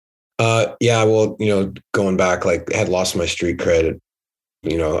Yeah, well, going back, like I had lost my street cred,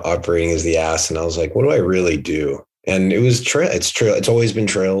 operating as the ass. And I was like, what do I really do? And it was trail. It's always been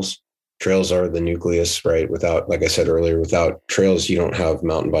trails. Trails are the nucleus, right? Without, like I said earlier, without trails, you don't have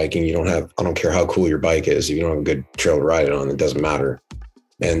mountain biking. I don't care how cool your bike is. If you don't have a good trail to ride it on, it doesn't matter.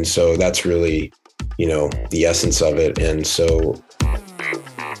 And so that's really, the essence of it. And so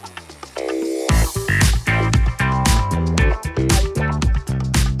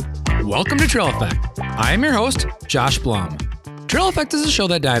welcome to Trail Effect. I am your host, Josh Blum. Trail Effect is a show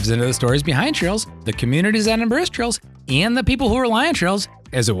that dives into the stories behind trails, the communities that embrace trails, and the people who rely on trails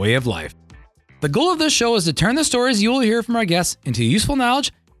as a way of life. The goal of this show is to turn the stories you will hear from our guests into useful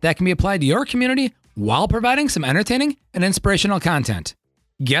knowledge that can be applied to your community while providing some entertaining and inspirational content.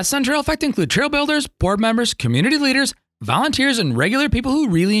 Guests on Trail Effect include trail builders, board members, community leaders, volunteers, and regular people who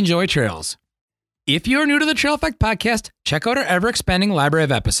really enjoy trails. If you are new to the Trail Effect podcast, check out our ever-expanding library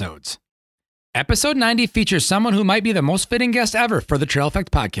of episodes. Episode 90 features someone who might be the most fitting guest ever for the Trail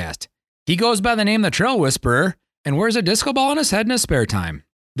Effect podcast. He goes by the name The Trail Whisperer and wears a disco ball on his head in his spare time.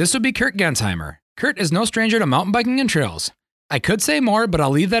 This would be Kurt Gensheimer. Kurt is no stranger to mountain biking and trails. I could say more, but I'll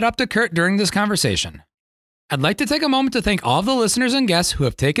leave that up to Kurt during this conversation. I'd like to take a moment to thank all of the listeners and guests who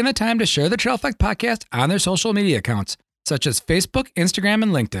have taken the time to share the Trail Effect podcast on their social media accounts, such as Facebook, Instagram,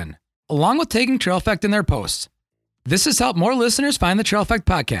 and LinkedIn, along with taking Trail Effect in their posts. This has helped more listeners find the Trail Effect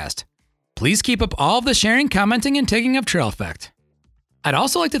podcast. Please keep up all of the sharing, commenting, and tagging of Trail Effect. I'd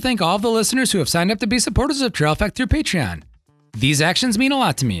also like to thank all of the listeners who have signed up to be supporters of Trail Effect through Patreon. These actions mean a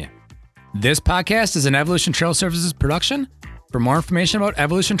lot to me. This podcast is an Evolution Trail Services production. For more information about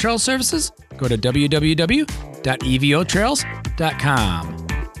Evolution Trail Services, go to www.evotrails.com.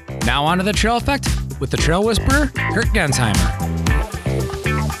 Now on to the Trail Effect with the Trail Whisperer, Kurt Gensheimer.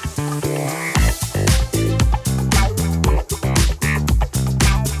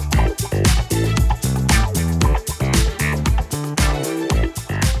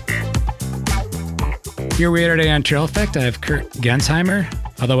 Here we are today on Trail Effect. I have Kurt Gensheimer,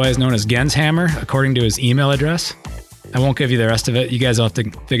 otherwise known as Gensheimer, according to his email address. I won't give you the rest of it. You guys will have to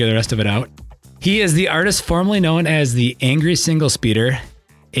figure the rest of it out. He is the artist formerly known as the Angry Single Speeder,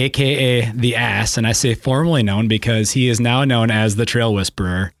 aka the Ass, and I say formerly known because he is now known as the Trail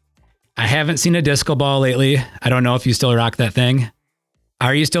Whisperer. I haven't seen a disco ball lately. I don't know if you still rock that thing.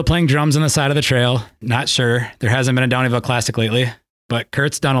 Are you still playing drums on the side of the trail? Not sure. There hasn't been a Downeyville Classic lately, but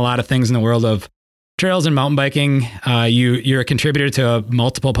Kurt's done a lot of things in the world of trails and mountain biking. You're a contributor to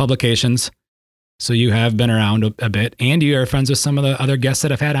multiple publications, so you have been around a bit, and you are friends with some of the other guests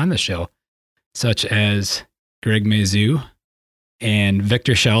that I've had on this show, such as Greg Mazu and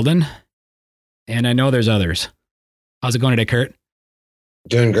Victor Sheldon, and I know there's others. How's it going today, Kurt?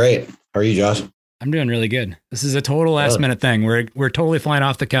 Doing great. How are you, Josh? I'm doing really good. This is a total last minute thing. We're totally flying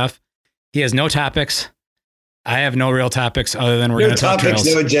off the cuff. He has no topics. I have no real topics other than we're going to talk trails.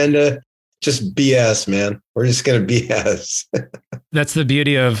 No agenda. Just BS, man. We're just going to BS. That's the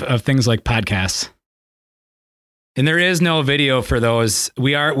beauty of things like podcasts. And there is no video for those.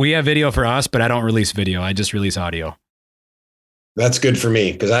 We have video for us, but I don't release video. I just release audio. That's good for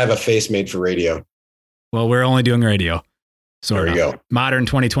me because I have a face made for radio. Well, we're only doing radio. So there you go. Modern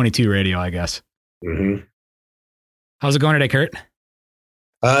 2022 radio, I guess. Mm-hmm. How's it going today, Kurt?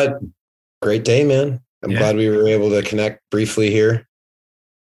 Great day, man. I'm glad we were able to connect briefly here.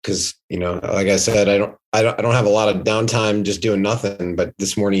 Because, like I said, I don't have a lot of downtime just doing nothing. But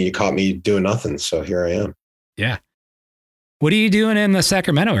this morning you caught me doing nothing. So here I am. Yeah. What are you doing in the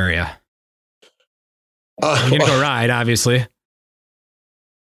Sacramento area? You're going to go ride, obviously.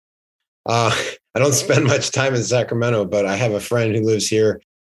 I don't spend much time in Sacramento, but I have a friend who lives here.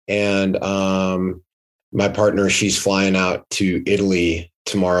 And my partner, she's flying out to Italy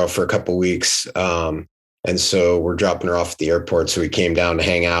tomorrow for a couple of weeks. And so we're dropping her off at the airport. So we came down to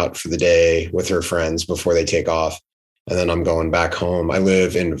hang out for the day with her friends before they take off. And then I'm going back home. I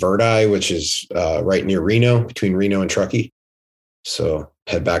live in Verdi, which is right near Reno, between Reno and Truckee. So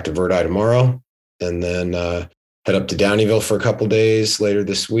head back to Verdi tomorrow and then head up to Downeyville for a couple of days later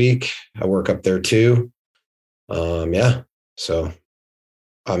this week. I work up there too. So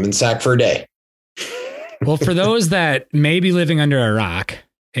I'm in Sac for a day. Well, for those that may be living under a rock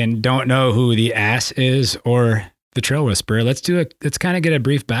and don't know who the Ass is or the Trail Whisperer, let's kind of get a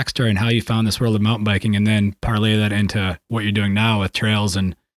brief backstory on how you found this world of mountain biking and then parlay that into what you're doing now with trails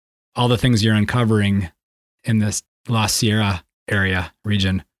and all the things you're uncovering in this La Sierra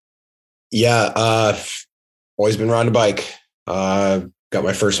region. Yeah. Always been riding a bike. Got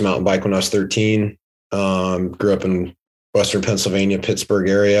my first mountain bike when I was 13. Grew up in Western Pennsylvania, Pittsburgh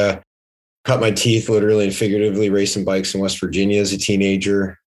area. Cut my teeth literally and figuratively racing bikes in West Virginia as a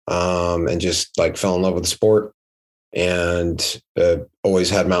teenager. and just like fell in love with the sport, and always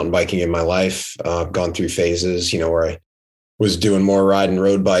had mountain biking in my life. I've gone through phases, where I was doing more riding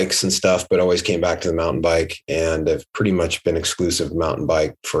road bikes and stuff, but always came back to the mountain bike, and I've pretty much been exclusive mountain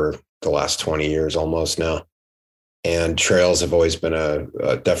bike for the last 20 years almost now. And trails have always been a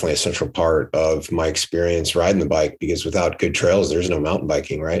definitely a central part of my experience riding the bike, because without good trails, there's no mountain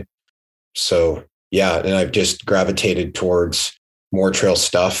biking, right? So yeah, and I've just gravitated towards more trail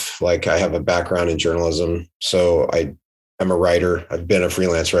stuff. Like I have a background in journalism, so I'm a writer. I've been a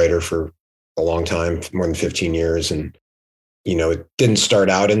freelance writer for a long time, more than 15 years. And, it didn't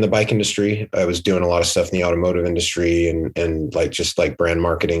start out in the bike industry. I was doing a lot of stuff in the automotive industry and like, just like brand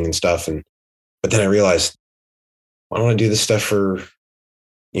marketing and stuff. But then I realized, I want to do this stuff for,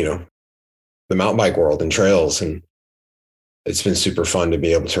 the mountain bike world and trails. And it's been super fun to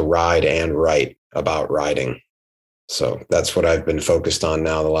be able to ride and write about riding. So that's what I've been focused on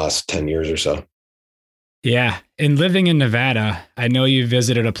now the last 10 years or so. Yeah. And living in Nevada, I know you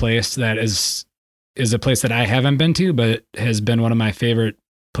visited a place that is a place that I haven't been to, but has been one of my favorite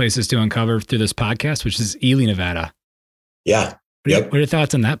places to uncover through this podcast, which is Ely, Nevada. Yeah. What are your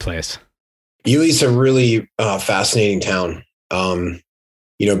thoughts on that place? Ely's a really fascinating town.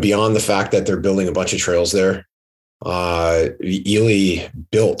 Beyond the fact that they're building a bunch of trails there, Ely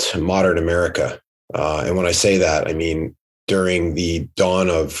built modern America. And when I say that, I mean, during the dawn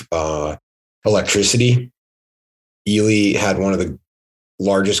of electricity, Ely had one of the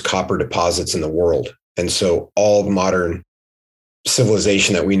largest copper deposits in the world. And so all modern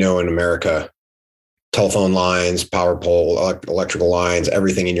civilization that we know in America, telephone lines, power pole, electrical lines,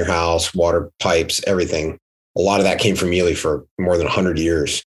 everything in your house, water pipes, everything, a lot of that came from Ely for more than 100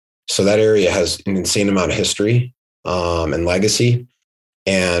 years. So that area has an insane amount of history and legacy.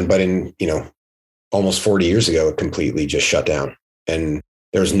 But in, almost 40 years ago, it completely just shut down. And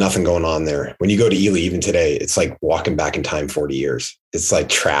there was nothing going on there. When you go to Ely, even today, it's like walking back in time 40 years. It's like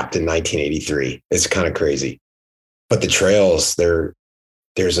trapped in 1983. It's kind of crazy. But the trails,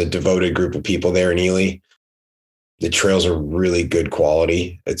 there's a devoted group of people there in Ely. The trails are really good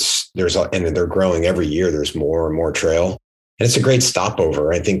quality. And they're growing every year. There's more and more trail. And it's a great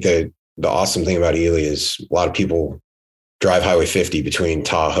stopover. I think the awesome thing about Ely is a lot of people drive Highway 50 between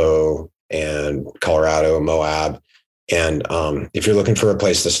Tahoe and Colorado, Moab. And if you're looking for a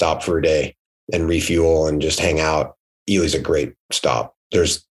place to stop for a day and refuel and just hang out, Ely's a great stop.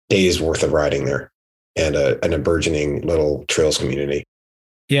 There's days worth of riding there and a burgeoning little trails community.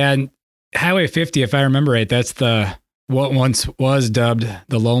 Yeah. And Highway 50, if I remember right, that's what once was dubbed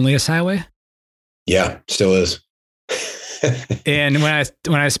the loneliest highway. Yeah, still is. And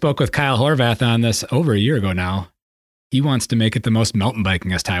when I spoke with Kyle Horvath on this over a year ago now, he wants to make it the most mountain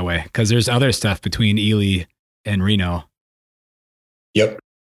bikingest highway because there's other stuff between Ely and Reno. Yep.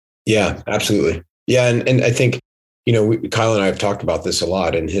 Yeah, absolutely. Yeah. And I think, Kyle and I have talked about this a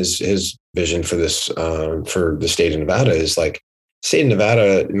lot, and his vision for this, for the state of Nevada is like, state of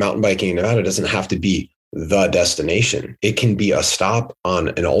Nevada, mountain biking in Nevada doesn't have to be the destination. It can be a stop on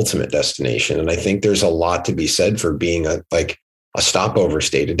an ultimate destination. And I think there's a lot to be said for being a stopover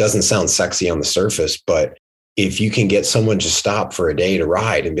state. It doesn't sound sexy on the surface, but if you can get someone to stop for a day to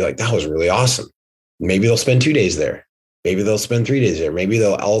ride and be like, that was really awesome. Maybe they'll spend 2 days there. Maybe they'll spend 3 days there. Maybe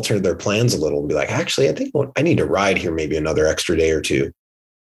they'll alter their plans a little and be like, actually, I think I need to ride here maybe another extra day or two.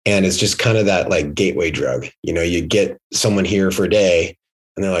 And it's just kind of that like gateway drug. You get someone here for a day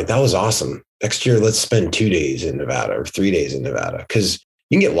and they're like, that was awesome. Next year, let's spend 2 days in Nevada or 3 days in Nevada, because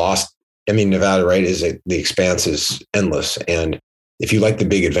you can get lost. I mean, Nevada, right, the expanse is endless. And if you like the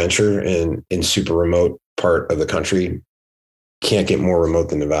big adventure in super remote part of the country, can't get more remote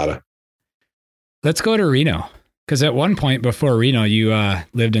than Nevada. Let's go to Reno. Because at one point before Reno, you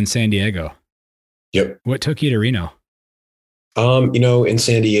lived in San Diego. Yep. What took you to Reno? In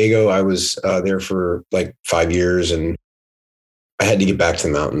San Diego, I was there for like 5 years, and I had to get back to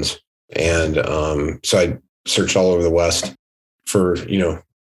the mountains. And so I searched all over the West for,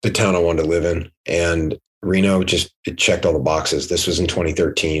 the town I wanted to live in. And Reno it checked all the boxes. This was in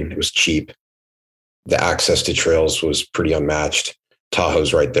 2013. It was cheap. The access to trails was pretty unmatched.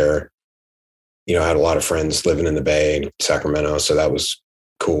 Tahoe's right there. I had a lot of friends living in the Bay in Sacramento. So that was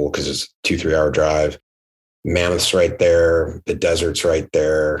cool because it's a 2-3 hour drive. Mammoth's right there. The desert's right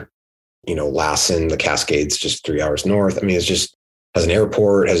there. Lassen, the Cascades, just 3 hours north. I mean, it's just has an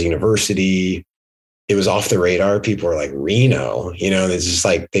airport, has a university. It was off the radar. People were like, Reno, and it's just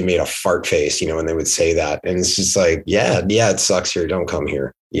like they made a fart face, when they would say that. And it's just like, yeah, it sucks here. Don't come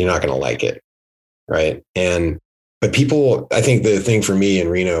here. You're not going to like it. Right. But people, I think the thing for me in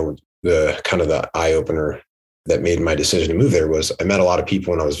Reno, the kind of the eye opener that made my decision to move there was I met a lot of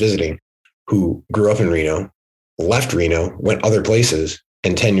people when I was visiting who grew up in Reno, left Reno, went other places,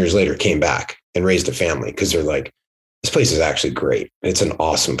 and 10 years later came back and raised a family because they're like, this place is actually great. It's an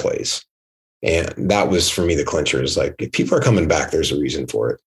awesome place. And that was for me the clincher, is like, if people are coming back, there's a reason for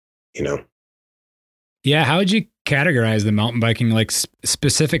it, you know? Yeah. How would you categorize the mountain biking, like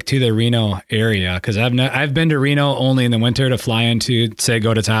specific to the Reno area? Because I've been to Reno only in the winter to fly into, say,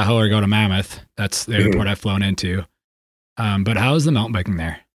 go to Tahoe or go to Mammoth. That's the airport I've flown into. But how is the mountain biking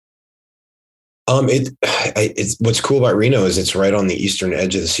there? It's what's cool about Reno is it's right on the eastern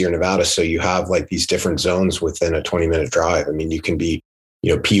edge of the Sierra Nevada. So you have like these different zones within a 20-minute drive. I mean, you can be,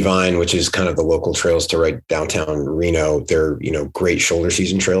 Peavine, which is kind of the local trails to right downtown Reno. They're, great shoulder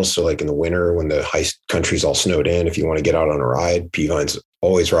season trails. So like in the winter when the high country's all snowed in, if you want to get out on a ride, Peavine's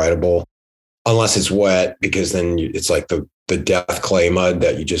always rideable unless it's wet, because then it's like the death clay mud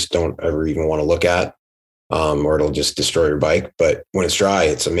that you just don't ever even want to look at, or it'll just destroy your bike. But when it's dry,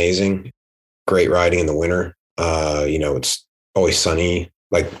 it's amazing. Great riding in the winter. It's always sunny,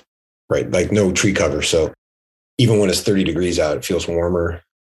 like no tree cover. So even when it's 30 degrees out, it feels warmer.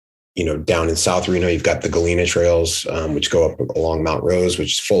 Down in South Reno, you've got the Galena trails, which go up along Mount Rose,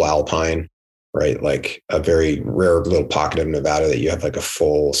 which is full alpine, right? Like a very rare little pocket of Nevada that you have like a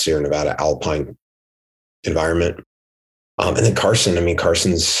full Sierra Nevada alpine environment. And then Carson,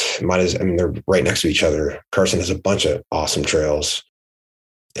 they're right next to each other. Carson has a bunch of awesome trails.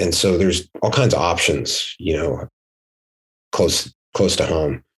 And so there's all kinds of options, close to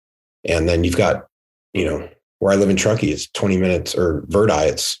home. And then you've got, where I live in Truckee, it's 20 minutes, or Verdi,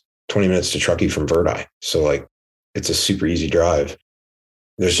 it's 20 minutes to Truckee from Verdi. So like, it's a super easy drive.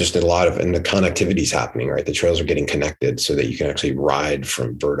 There's just a lot of, and the connectivity is happening, right? The trails are getting connected so that you can actually ride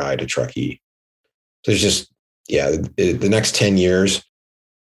from Verdi to Truckee. So there's just, the next 10 years,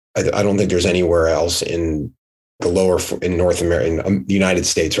 I don't think there's anywhere else in North America, in the United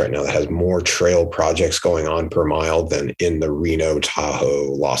States right now, that has more trail projects going on per mile than in the Reno,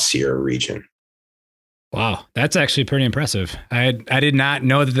 Tahoe, La Sierra region. Wow, that's actually pretty impressive. I did not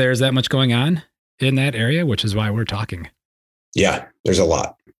know that there's that much going on in that area, which is why we're talking. Yeah, there's a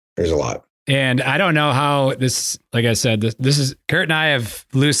lot. And I don't know how this, like I said, this is, Kurt and I have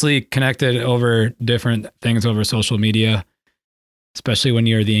loosely connected over different things over social media, especially when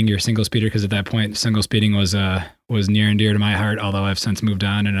you're the Inger single speeder, because at that point, single speeding was near and dear to my heart, although I've since moved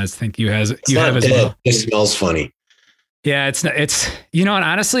on, and I think you have as well. It smells funny. Yeah, it's and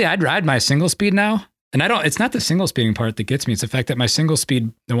honestly, I'd ride my single speed now. And it's not the single speeding part that gets me. It's the fact that my single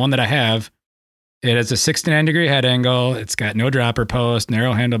speed, the one that I have, it has a 69-degree head angle. It's got no dropper post,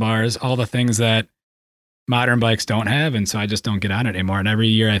 narrow handlebars, all the things that modern bikes don't have. And so I just don't get on it anymore. And every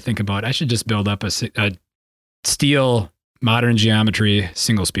year I think about, I should just build up a steel modern geometry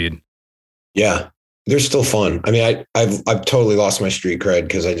single speed. Yeah. They're still fun. I mean, I've totally lost my street cred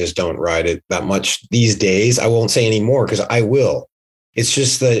because I just don't ride it that much these days. I won't say anymore because I will. It's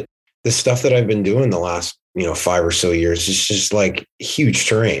just that the stuff that I've been doing the last, 5 or so years is just like huge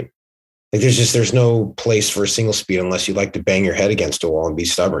terrain. Like there's no place for a single speed unless you like to bang your head against a wall and be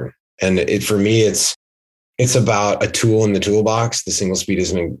stubborn. And for me, it's about a tool in the toolbox. The single speed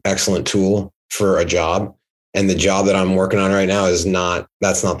is an excellent tool for a job. And the job that I'm working on right now that's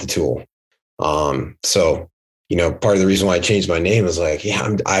not the tool. So, part of the reason why I changed my name is like,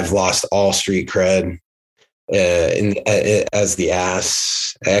 I've lost all street cred. As the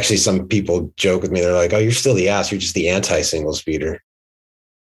ass. Actually, some people joke with me. They're like, "Oh, you're still the ass. You're just the anti-single speeder."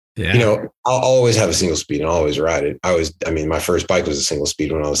 Yeah. I'll always have a single speed and I'll always ride it. My first bike was a single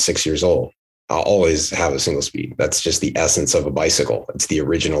speed when I was 6 years old. I'll always have a single speed. That's just the essence of a bicycle. It's the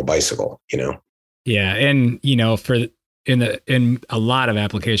original bicycle, Yeah, and in a lot of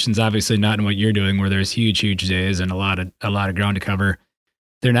applications, obviously not in what you're doing, where there's huge days and a lot of ground to cover.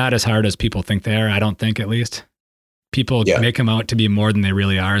 They're not as hard as people think they are. I don't think, at least. People make them out to be more than they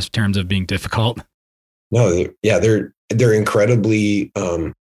really are in terms of being difficult. No, they're incredibly.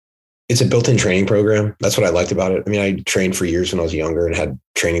 It's a built-in training program. That's what I liked about it. I mean, I trained for years when I was younger and had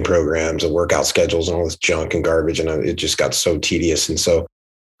training programs and workout schedules and all this junk and garbage, and it just got so tedious. And so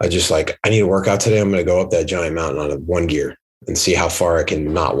I just I need to work out today. I'm going to go up that giant mountain on one gear and see how far I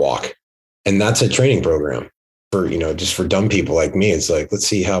can not walk. And that's a training program. For, just for dumb people like me, it's like, let's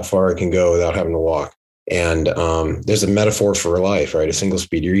see how far I can go without having to walk. And there's a metaphor for life, right? A single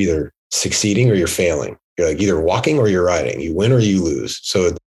speed, you're either succeeding or you're failing. You're like either walking or you're riding. You win or you lose.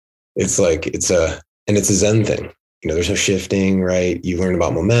 So it's a Zen thing. There's no shifting, right? You learn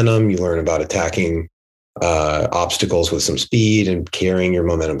about momentum. You learn about attacking obstacles with some speed and carrying your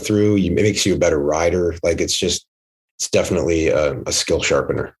momentum through. It makes you a better rider. Like it's definitely a skill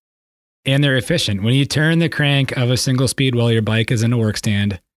sharpener. And they're efficient. When you turn the crank of a single speed while your bike is in a work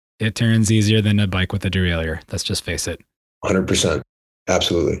stand, it turns easier than a bike with a derailleur. Let's just face it. 100%.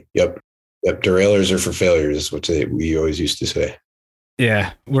 Absolutely. Yep. Derailleurs are for failures, is what we always used to say.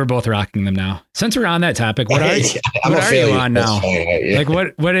 Yeah, we're both rocking them now. Since we're on that topic, what are you on now? Like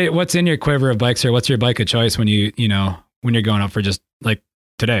what's in your quiver of bikes, or what's your bike of choice when when you're going up for just like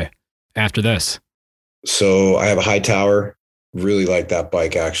today after this? So I have a high tower. Really like that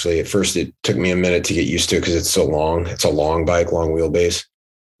bike, actually. At first, it took me a minute to get used to it because it's so long. It's a long bike, long wheelbase.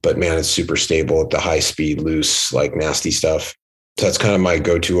 But man, it's super stable at the high speed, loose, like nasty stuff. So that's kind of my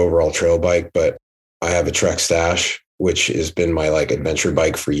go-to overall trail bike. But I have a Trek Stash, which has been my like adventure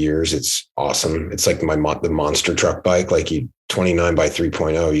bike for years. It's awesome. It's like the monster truck bike, like 29 by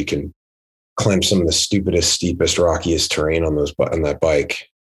 3.0. You can climb some of the stupidest, steepest, rockiest terrain on that bike.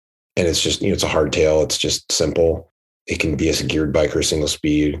 And it's just, it's a hardtail. It's just simple. It can be as a geared bike or a single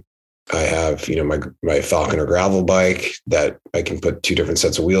speed. I have, my Falconer gravel bike that I can put 2 different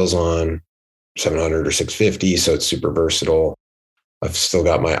sets of wheels on, 700 or 650. So it's super versatile. I've still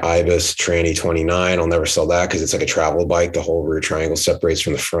got my Ibis Tranny 29. I'll never sell that because it's like a travel bike. The whole rear triangle separates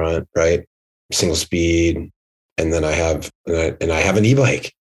from the front, right? Single speed. And then I have an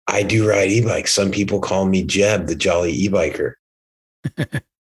e-bike. I do ride e-bikes. Some people call me Jeb, the jolly e-biker.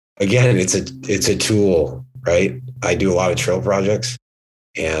 Again, it's a tool, right? I do a lot of trail projects,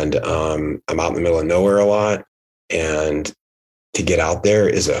 and I'm out in the middle of nowhere a lot. And to get out there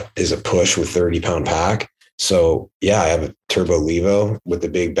is a push with 30-pound pack. So yeah, I have a Turbo Levo with the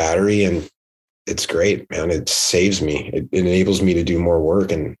big battery, and it's great, man. It saves me. It enables me to do more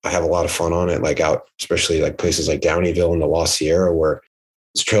work, and I have a lot of fun on it, like out, especially like places like Downeyville and the La Sierra, where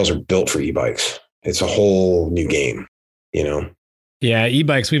these trails are built for e-bikes. It's a whole new game, Yeah,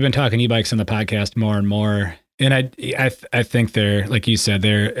 e-bikes. We've been talking e-bikes on the podcast more and more. And I think they're, like you said,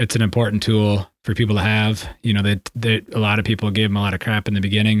 it's an important tool for people to have. A lot of people gave them a lot of crap in the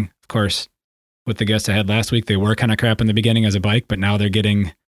beginning. Of course, with the guests I had last week, they were kind of crap in the beginning as a bike, but now they're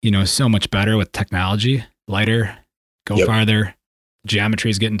getting, so much better with technology, lighter, go farther, geometry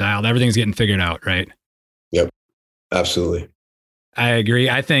is getting dialed, everything's getting figured out, right? Yep, absolutely. I agree.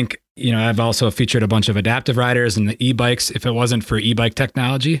 I think, I've also featured a bunch of adaptive riders and the e-bikes. If it wasn't for e-bike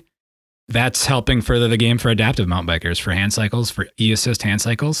technology, that's helping further the game for adaptive mountain bikers, for hand cycles, for e-assist hand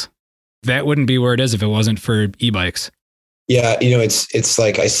cycles. That wouldn't be where it is if it wasn't for e-bikes. Yeah, it's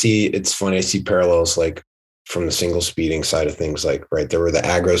like it's funny. I see parallels like from the single speeding side of things. Like, right, there were the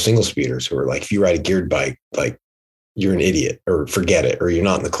aggro single speeders who were like, if you ride a geared bike, like you're an idiot, or forget it, or you're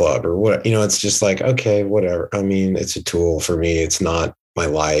not in the club, or what. It's just like, okay, whatever. I mean, it's a tool for me. It's not my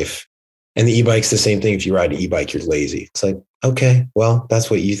life. And the e-bike's the same thing. If you ride an e-bike, you're lazy. It's like, okay, well,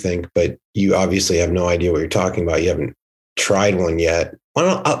 that's what you think, but you obviously have no idea what you're talking about. You haven't tried one yet.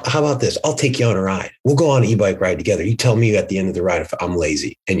 How about this? I'll take you on a ride. We'll go on an e-bike ride together. You tell me at the end of the ride if I'm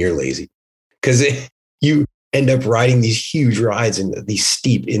lazy and you're lazy. Because you end up riding these huge rides and these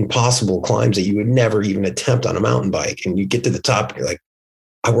steep, impossible climbs that you would never even attempt on a mountain bike. And you get to the top and you're like,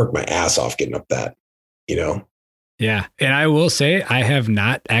 I worked my ass off getting up that, Yeah. And I will say I have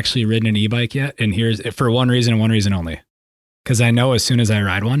not actually ridden an e-bike yet. And here's for one reason and one reason only. Because I know as soon as I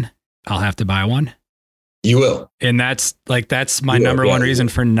ride one, I'll have to buy one. You will. And that's my number one reason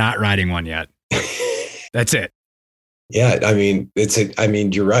for not riding one yet. That's it. Yeah. I mean,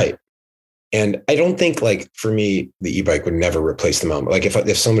 you're right. And I don't think, like, for me, the e-bike would never replace the mountain. Like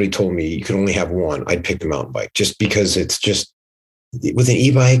if somebody told me you could only have one, I'd pick the mountain bike, just because it's just, with an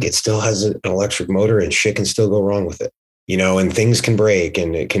e-bike, it still has an electric motor and shit can still go wrong with it, and things can break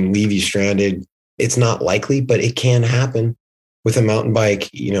and it can leave you stranded. It's not likely, but it can happen. With a mountain bike,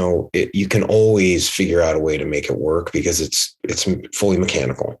 you can always figure out a way to make it work because it's fully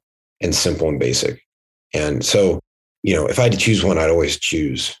mechanical and simple and basic. And so, if I had to choose one, I'd always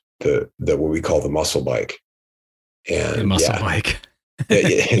choose the what we call the muscle bike. And the muscle bike.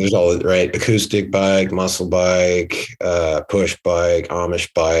 There's all right, acoustic bike, muscle bike, push bike,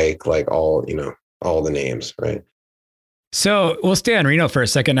 Amish bike, like all the names, right? So we'll stay on Reno for a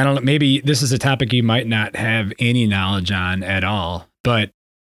second. I don't know, maybe this is a topic you might not have any knowledge on at all, but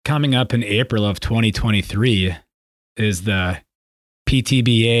coming up in April of 2023 is the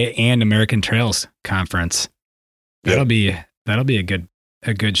PTBA and American Trails Conference. That'll be a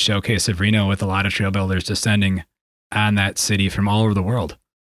good showcase of Reno, with a lot of trail builders descending on that city from all over the world.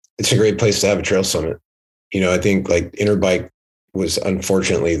 It's a great place to have a trail summit. I think like Interbike was,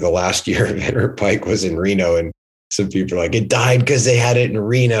 unfortunately, the last year of Interbike was in Reno, and some people are like, it died because they had it in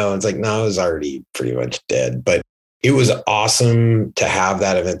Reno. It's like, no, it was already pretty much dead. But it was awesome to have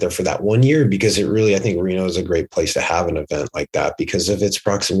that event there for that 1 year, because it really, I think Reno is a great place to have an event like that because of its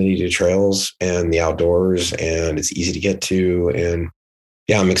proximity to trails and the outdoors, and it's easy to get to. And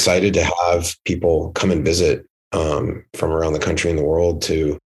yeah, I'm excited to have people come and visit from around the country and the world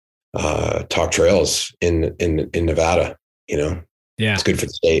to talk trails in Nevada. Yeah, it's good for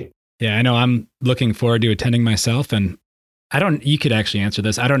the state. Yeah, I know. I'm looking forward to attending myself, and you could actually answer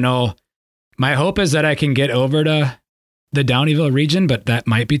this. I don't know. My hope is that I can get over to the Downeyville region, but that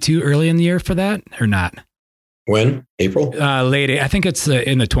might be too early in the year for that, or not. When? April? Late. I think it's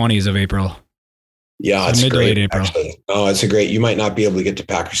in the 20s of April. Yeah, it's great. Actually. Oh, it's you might not be able to get to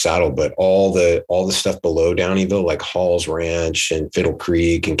Packer Saddle, but all the stuff below Downeyville, like Hall's Ranch and Fiddle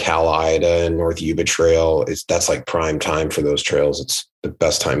Creek and Cal Ida and North Yuba Trail, that's like prime time for those trails. It's the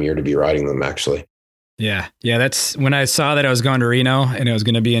best time of year to be riding them, actually. Yeah. That's when I saw that I was going to Reno and it was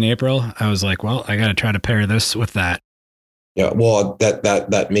going to be in April. I was like, well, I got to try to pair this with that. Yeah. Well,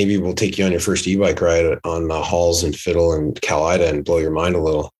 that maybe will take you on your first e-bike ride on Halls and Fiddle and Cal Ida and blow your mind a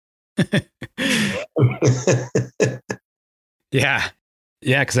little. Yeah.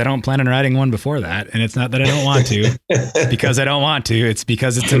 Because I don't plan on riding one before that. And it's not that I don't want to because I don't want to. It's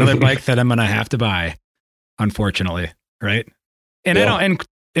because it's another bike that I'm going to have to buy, unfortunately. Right. And yeah. I don't,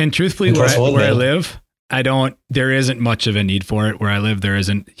 and truthfully, where I live, there isn't much of a need for it. Where I live, there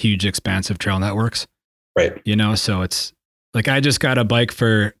isn't huge, expansive trail networks. Right. So it's like, I just got a bike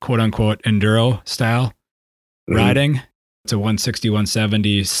for quote unquote enduro style riding. It's a 160,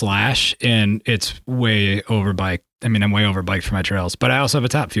 170 slash, and it's way over bike. I mean, I'm way over biked for my trails, but I also have a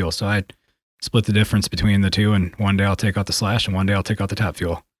top fuel. So I split the difference between the two. And one day I'll take out the slash and one day I'll take out the top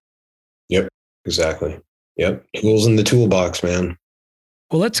fuel. Yep. Exactly. Yep. Tools in the toolbox, man.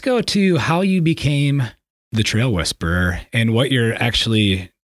 Well, let's go to how you became the Trail Whisperer and what you're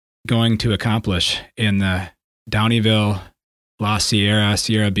actually going to accomplish in the Downeyville, La Sierra,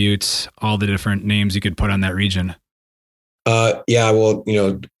 Sierra Buttes, all the different names you could put on that region. Yeah, well,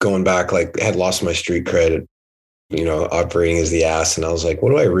 going back, like I had lost my street credit, operating as the ass. And I was like, what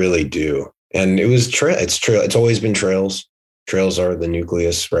do I really do? And it was it's always been trails. Trails are the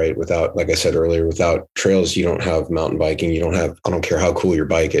nucleus, right? Without, like I said earlier, without trails, you don't have mountain biking. I don't care how cool your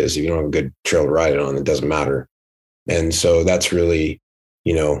bike is. If you don't have a good trail to ride it on, it doesn't matter. And so that's really,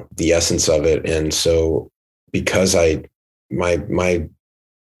 the essence of it. And so because my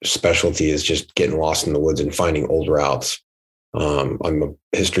specialty is just getting lost in the woods and finding old routes. I'm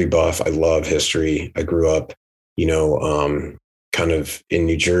a history buff. I love history. I grew up, kind of in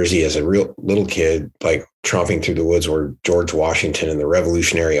New Jersey as a real little kid, like tromping through the woods where George Washington and the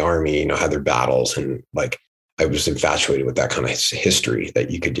Revolutionary Army, had their battles. And like, I was infatuated with that kind of history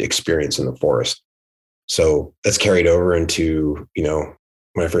that you could experience in the forest. So that's carried over into,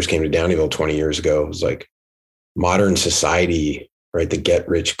 when I first came to Downeyville 20 years ago, it was like modern society, right? The get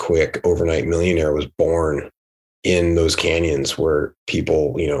rich quick overnight millionaire was born in those canyons where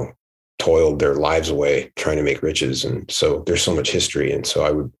people, toiled their lives away trying to make riches. And so there's so much history. And so I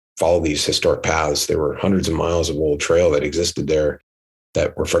would follow these historic paths. There were hundreds of miles of old trail that existed there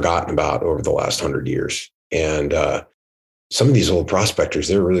that were forgotten about over the last 100 years. And some of these old prospectors,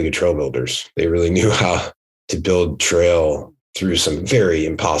 they're really good trail builders. They really knew how to build trail through some very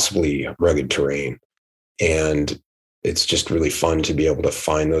impossibly rugged terrain. And it's just really fun to be able to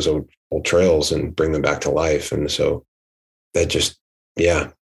find those old trails and bring them back to life. And so that just,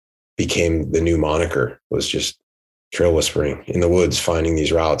 became the new moniker, was just trail whispering in the woods, finding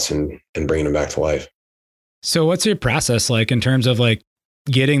these routes and bringing them back to life. So what's your process like in terms of like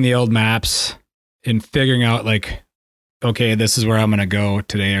getting the old maps and figuring out like, okay, this is where I'm going to go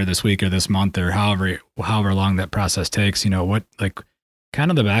today or this week or this month or however long that process takes, what, like kind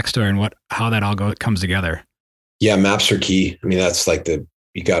of the backstory and how that all comes together. Yeah. Maps are key. I mean, that's like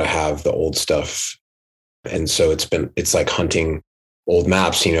you got to have the old stuff. And so it's like hunting old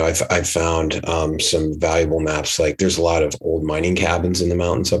maps. I've found some valuable maps. Like there's a lot of old mining cabins in the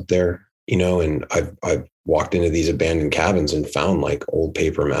mountains up there, and I've walked into these abandoned cabins and found like old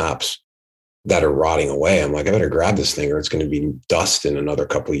paper maps that are rotting away. I'm like, I better grab this thing or it's going to be dust in another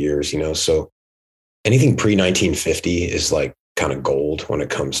couple of years, So anything pre-1950 is like kind of gold when it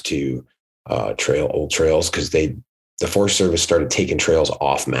comes to old trails, because the Forest Service started taking trails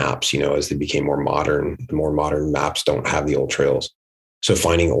off maps, as they became more modern. The more modern maps don't have the old trails. So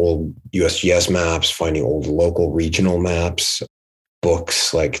finding old USGS maps, finding old local regional maps,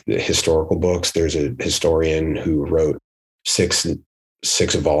 books, like the historical books. There's a historian who wrote six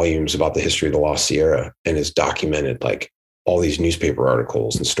volumes about the history of the Lost Sierra and has documented like all these newspaper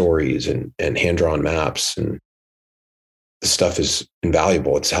articles and stories and hand-drawn maps. And the stuff is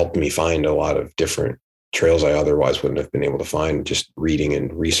invaluable. It's helped me find a lot of different trails I otherwise wouldn't have been able to find just reading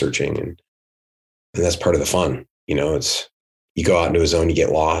and researching. And that's part of the fun. It's, you go out into a zone, you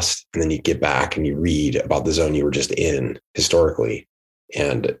get lost, and then you get back and you read about the zone you were just in historically.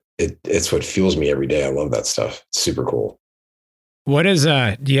 And it's what fuels me every day. I love that stuff. It's super cool. What is,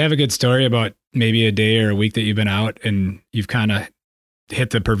 do you have a good story about maybe a day or a week that you've been out and you've kind of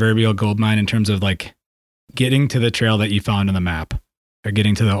hit the proverbial gold mine in terms of like getting to the trail that you found on the map or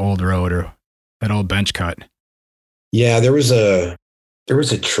getting to the old road or that old bench cut? Yeah, there was a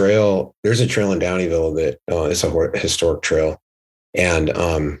trail. There's a trail in Downeyville that it's a historic trail. And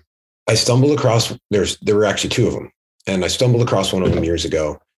I stumbled across, there were actually two of them. And I stumbled across one of them years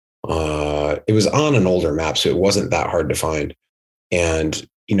ago. It was on an older map, so it wasn't that hard to find. And,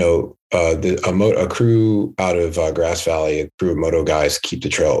 a crew out of Grass Valley, a crew of moto guys keep the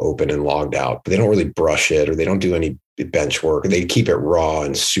trail open and logged out, but they don't really brush it or they don't do any bench work. They keep it raw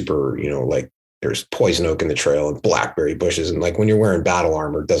and super, like there's poison oak in the trail and blackberry bushes. And like when you're wearing battle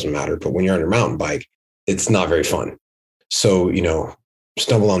armor, it doesn't matter. But when you're on your mountain bike, it's not very fun. So,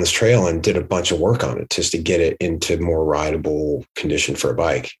 stumbled on this trail and did a bunch of work on it just to get it into more rideable condition for a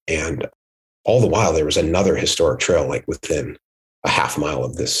bike. And all the while there was another historic trail, like within a half mile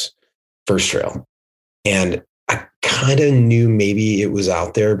of this first trail. And I kind of knew maybe it was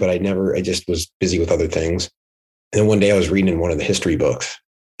out there, but I just was busy with other things. And then one day I was reading in one of the history books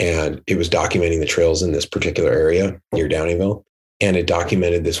and it was documenting the trails in this particular area near Downeyville. And it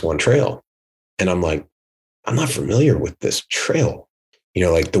documented this one trail. And I'm like, I'm not familiar with this trail.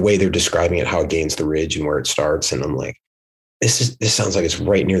 Like the way they're describing it, how it gains the ridge and where it starts. And I'm like, this sounds like it's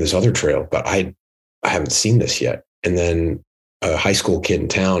right near this other trail, but I haven't seen this yet. And then a high school kid in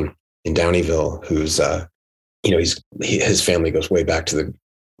town in Downeyville, who's, his family goes way back to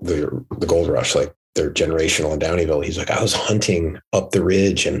the gold rush, like they're generational in Downeyville. He's like, I was hunting up the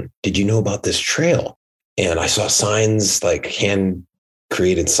ridge and did you know about this trail? And I saw signs, like hand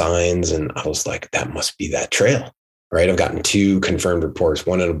created signs. And I was like, that must be that trail. Right. I've gotten two confirmed reports,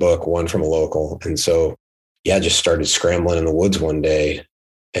 one in a book, one from a local. And so, yeah, just started scrambling in the woods one day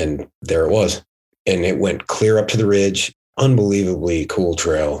and there it was. And it went clear up to the ridge. Unbelievably cool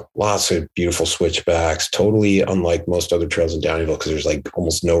trail. Lots of beautiful switchbacks, totally unlike most other trails in Downeyville because there's like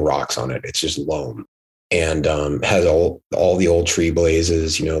almost no rocks on it. It's just loam and has all the old tree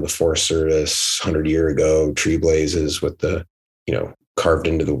blazes, the Forest Service 100-year ago tree blazes with the, carved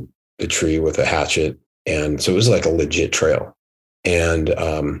into the tree with a hatchet. And so it was like a legit trail and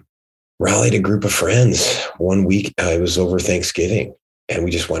rallied a group of friends one week. It was over Thanksgiving and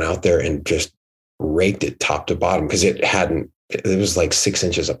we just went out there and just raked it top to bottom because it was like 6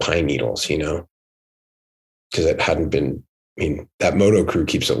 inches of pine needles, because it hadn't been, that moto crew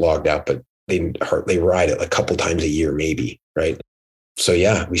keeps it logged out, but they ride it a couple times a year, maybe. Right. So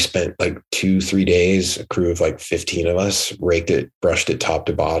yeah, we spent like 2-3 days, a crew of like 15 of us raked it, brushed it top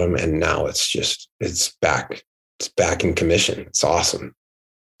to bottom. And now it's back in commission. It's awesome.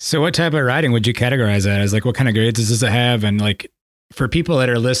 So what type of riding would you categorize that as? Like, what kind of grades does it have? And like, for people that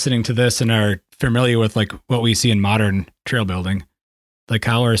are listening to this and are familiar with like what we see in modern trail building, like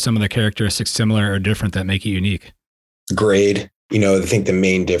how are some of the characteristics similar or different that make it unique? Grade. I think the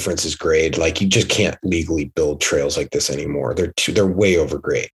main difference is grade. Like you just can't legally build trails like this anymore. They're way over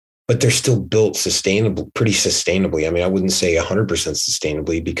grade, but they're still built pretty sustainably. I wouldn't say 100%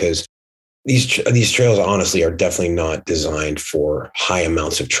 sustainably because these trails honestly are definitely not designed for high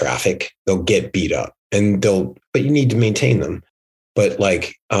amounts of traffic. They'll get beat up but you need to maintain them. But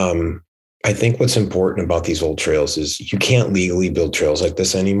like, I think what's important about these old trails is you can't legally build trails like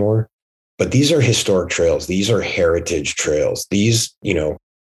this anymore. But these are historic trails. These are heritage trails. These,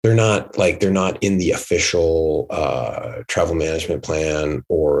 they're not in the official travel management plan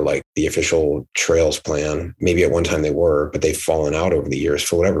or like the official trails plan. Maybe at one time they were, but they've fallen out over the years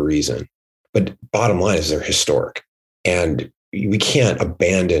for whatever reason. But bottom line is they're historic and we can't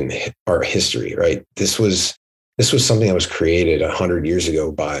abandon our history, right? This was something that was created 100 years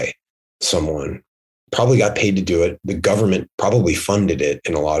ago by someone. Probably got paid to do it. The government probably funded it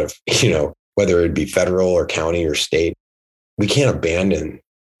in a lot of, whether it be federal or county or state. We can't abandon,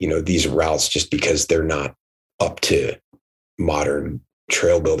 these routes just because they're not up to modern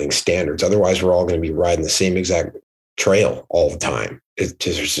trail building standards. Otherwise, we're all going to be riding the same exact trail all the time. There's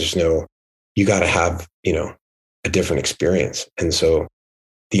just you got to have, a different experience. And so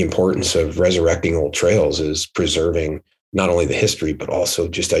the importance of resurrecting old trails is preserving not only the history, but also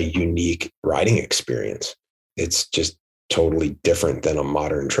just a unique riding experience. It's just totally different than a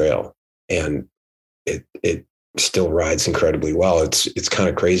modern trail. And it still rides incredibly well. It's kind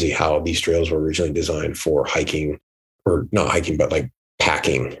of crazy how these trails were originally designed for hiking or not hiking, but like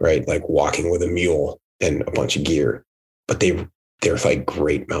packing, right? Like walking with a mule. and a bunch of gear, but they're like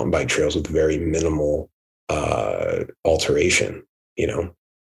great mountain bike trails with very minimal alteration, you know.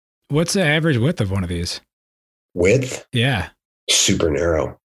 What's the average width of one of these? Width? Yeah. Super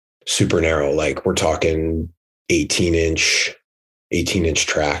narrow. Like we're talking 18 inch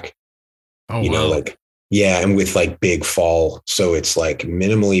track. Oh, you know, wow. like, yeah. And with like big fall. So it's like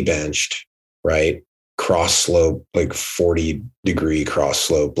minimally benched, right? Cross slope, like 40-degree cross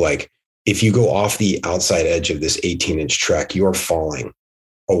slope. Like if you go off the outside edge of this 18-inch track, you're falling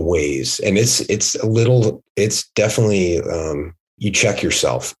a ways. And it's definitely, you check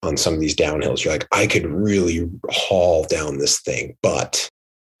yourself on some of these downhills. You're like, I could really haul down this thing. But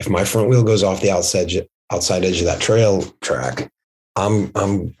if my front wheel goes off the outside edge of that trail track, I'm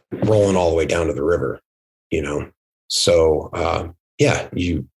rolling all the way down to the river, you know? So, yeah,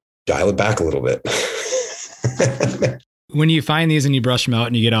 you dial it back a little bit. When you find these and you brush them out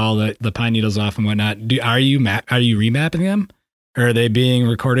and you get all the pine needles off and whatnot, are you remapping them? Or are they being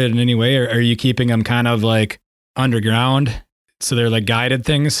recorded in any way? Or are you keeping them kind of like underground? So they're like guided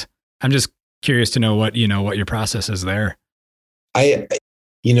things? I'm just curious to know what your process is there.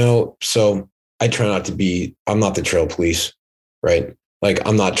 So I try not to be, I'm not the trail police, right? Like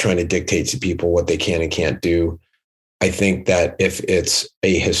I'm not trying to dictate to people what they can and can't do. I think that if it's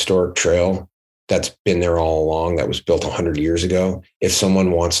a historic trail that's been there all along, that was built 100 years ago, if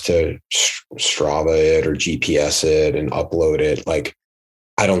someone wants to Strava it or GPS it and upload it, like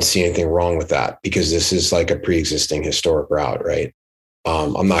I don't see anything wrong with that because this is like a pre-existing historic route, right?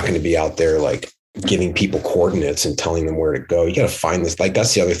 I'm not going to be out there like giving people coordinates and telling them where to go. You got to find this. Like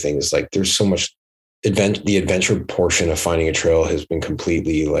that's the other thing is like there's so much the adventure portion of finding a trail has been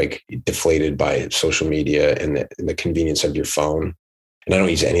completely like deflated by social media and the convenience of your phone. And I don't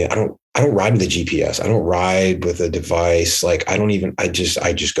use any. I don't ride with a GPS. I don't ride with a device. Like I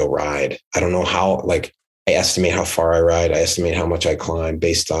just go ride. I don't know how. Like I estimate how far I ride. I estimate how much I climb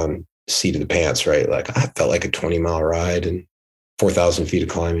based on seat of the pants. Right. Like I felt like a 20-mile ride and 4,000 feet of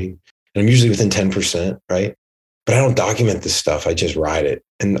climbing. And I'm usually within 10%, right? But I don't document this stuff. I just ride it.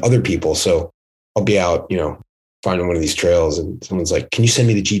 And other people, so I'll be out, finding one of these trails and someone's like, can you send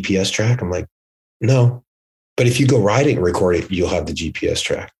me the GPS track? I'm like, no. But if you go ride it and record it, you'll have the GPS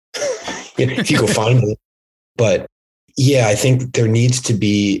track. If you go find it. But yeah, I think there needs to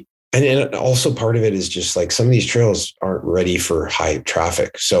be, and also part of it is just like some of these trails aren't ready for high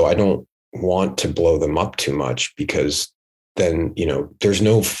traffic. So I don't want to blow them up too much because then, there's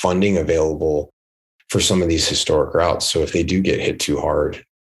no funding available for some of these historic routes. So if they do get hit too hard,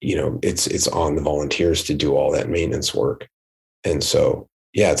 it's on the volunteers to do all that maintenance work. And so,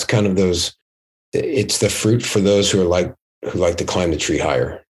 yeah, it's kind of it's the fruit for those who like to climb the tree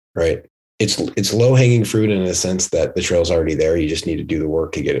higher, right? It's low hanging fruit in a sense that the trail's already there. You just need to do the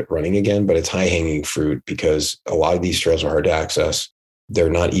work to get it running again, but it's high hanging fruit because a lot of these trails are hard to access. They're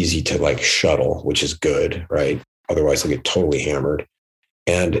not easy to like shuttle, which is good, right? Otherwise they'll get totally hammered.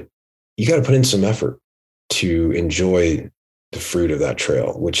 And you got to put in some effort to enjoy the fruit of that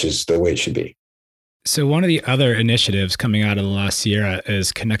trail, which is the way it should be. So one of the other initiatives coming out of the La Sierra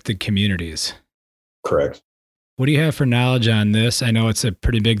is connected communities. Correct. What do you have for knowledge on this? I know it's a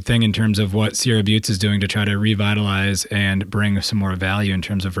pretty big thing in terms of what Sierra Buttes is doing to try to revitalize and bring some more value in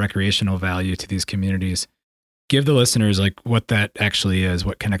terms of recreational value to these communities. Give the listeners like what that actually is,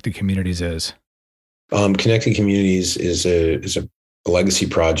 what connected communities is. Connected communities is a legacy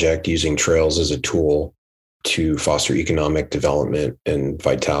project using trails as a tool to foster economic development and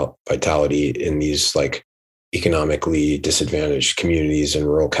vitality in these like economically disadvantaged communities in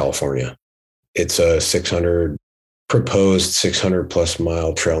rural California. It's a proposed 600 plus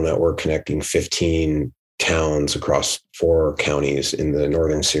mile trail network connecting 15 towns across 4 counties in the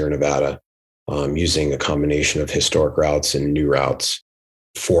northern Sierra Nevada, using a combination of historic routes and new routes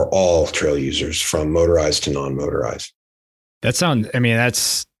for all trail users from motorized to non-motorized. That's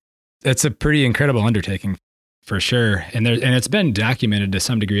a pretty incredible undertaking for sure. And it's been documented to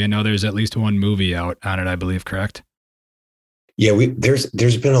some degree. I know there's at least one movie out on it, I believe, correct? Yeah,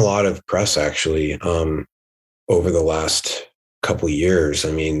 there's been a lot of press actually over the last couple of years.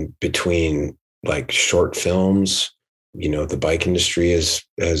 I mean, between like short films, the bike industry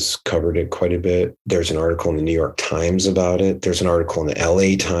has covered it quite a bit. There's an article in the New York Times about it. There's an article in the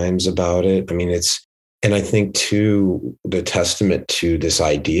LA Times about it. I mean, and I think too, the testament to this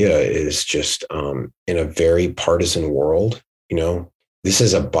idea is just in a very partisan world, this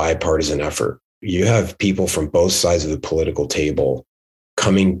is a bipartisan effort. You have people from both sides of the political table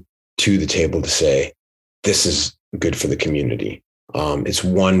coming to the table to say, this is good for the community. It's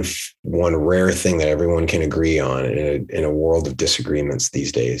one rare thing that everyone can agree on in a world of disagreements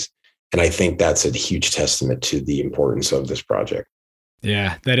these days. And I think that's a huge testament to the importance of this project.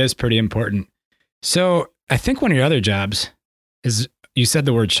 Yeah, that is pretty important. So I think one of your other jobs is, you said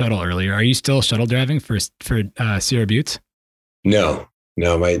the word shuttle earlier. Are you still shuttle driving for Sierra Buttes? No,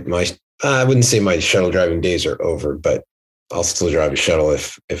 my I wouldn't say my shuttle driving days are over, but I'll still drive a shuttle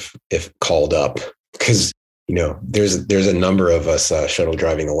if called up, because there's a number of us shuttle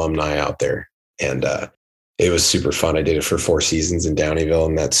driving alumni out there, and it was super fun. I did it for 4 seasons in Downeyville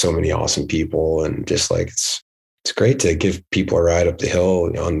and met so many awesome people, and just like it's great to give people a ride up the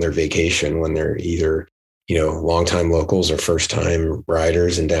hill on their vacation when they're either longtime locals or first time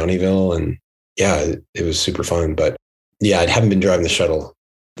riders in Downeyville, and yeah, it was super fun. But yeah, I haven't been driving the shuttle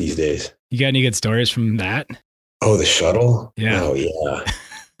these days. You got any good stories from that? Oh, the shuttle? Yeah. Oh,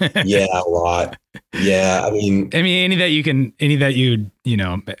 yeah. Yeah, a lot. Yeah, I mean, any that you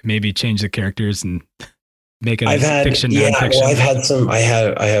maybe change the characters and make it fiction, nonfiction. Well, I've had some. I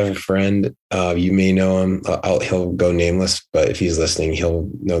have a friend. You may know him. He'll go nameless, but if he's listening, he'll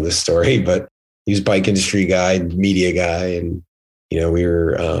know this story. But he was a bike industry guy, media guy, and we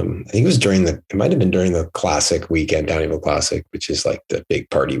were. I think it might have been during the Classic weekend, Downeyville Classic, which is like the big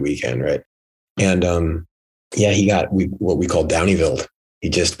party weekend, right? And he got what we call Downeyville. He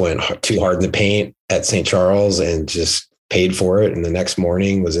just went too hard in the paint at St. Charles and just paid for it. And the next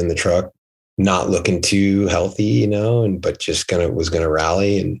morning was in the truck, not looking too healthy, but just was gonna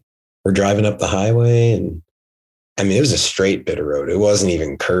rally. And we're driving up the highway, and I mean, it was a straight bit of road. It wasn't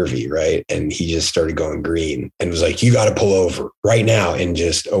even curvy, right? And he just started going green and was like, "You got to pull over right now," and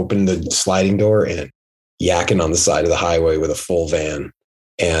just opened the sliding door and yakking on the side of the highway with a full van.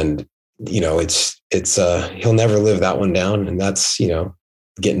 And it's he'll never live that one down. And that's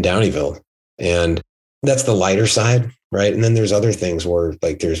getting Downeyville, and that's the lighter side, right? And then there's other things where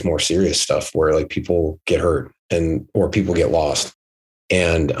like there's more serious stuff where like people get hurt or people get lost,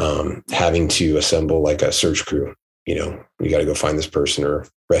 and having to assemble like a search crew. You got to go find this person or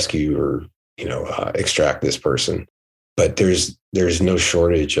rescue or extract this person. But there's no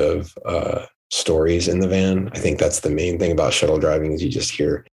shortage of stories in the van. I think that's the main thing about shuttle driving is you just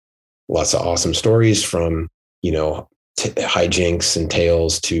hear lots of awesome stories from hijinks and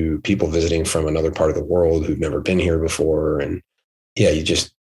tales to people visiting from another part of the world who've never been here before. And yeah,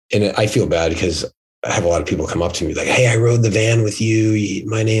 and I feel bad because I have a lot of people come up to me like, "Hey, I rode the van with you.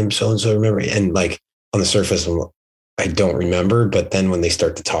 My name's so-and-so, remember?" And like on the surface, I don't remember. But then when they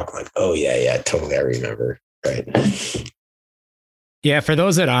start to talk, I'm like, "Oh yeah, totally. I remember." Right. Yeah. For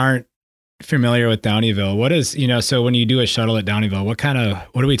those that aren't familiar with Downeyville, what is, so when you do a shuttle at Downeyville,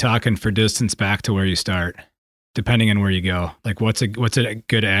 what are we talking for distance back to where you start? Depending on where you go, like what's a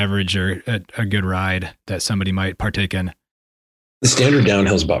good average or a good ride that somebody might partake in? The standard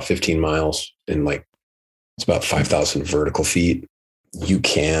downhill is about 15 miles and it's about 5,000 vertical feet. You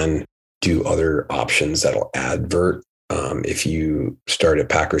can do other options that'll add vert. If you start at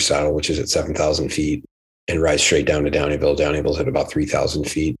Packer Saddle, which is at 7,000 feet, and ride straight down to Downeyville, Downeyville's at about 3,000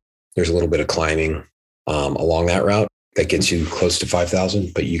 feet. There's a little bit of climbing along that route that gets you close to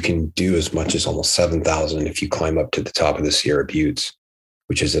 5,000, but you can do as much as almost 7,000 if you climb up to the top of the Sierra Buttes,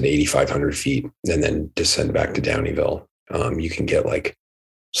 which is at 8,500 feet, and then descend back to Downeyville. You can get like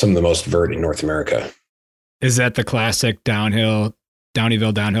some of the most vert in North America. Is that the classic Downeyville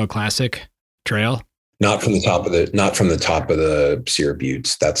Downhill Classic trail? Not from the top of the Sierra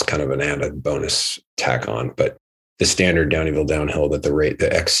Buttes. That's kind of an added bonus tack on, but the standard Downeyville downhill that the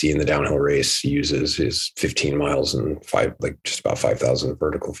XC in the downhill race uses is 15 miles and just about 5,000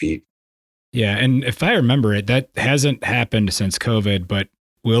 vertical feet. Yeah. And if I remember it, that hasn't happened since COVID, but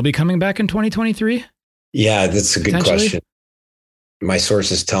will be coming back in 2023? Yeah, that's a good question. My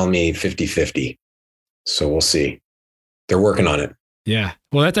sources tell me 50-50. So we'll see. They're working on it. Yeah.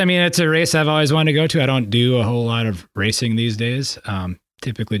 Well, it's a race I've always wanted to go to. I don't do a whole lot of racing these days.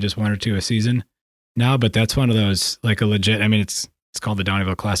 Typically just 1 or 2 a season now, but that's one of those like a legit, it's called the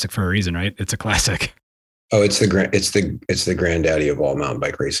Downeyville Classic for a reason, right? It's a classic. Oh, it's the granddaddy of all mountain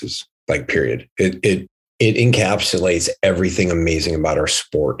bike races, like period. It encapsulates everything amazing about our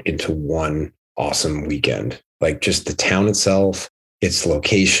sport into one awesome weekend. Like just the town itself, its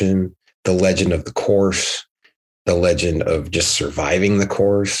location, the legend of the course, the legend of just surviving the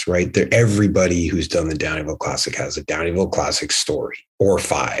course, right? Everybody who's done the Downeyville Classic has a Downeyville Classic story or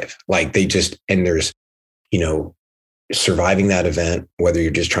 5. Like and there's, surviving that event, whether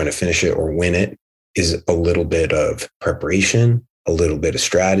you're just trying to finish it or win it, is a little bit of preparation, a little bit of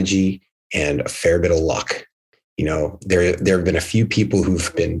strategy, and a fair bit of luck. There have been a few people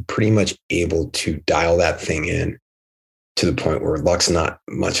who've been pretty much able to dial that thing in to the point where luck's not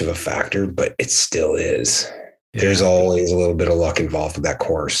much of a factor, but it still is. Yeah. There's always a little bit of luck involved with that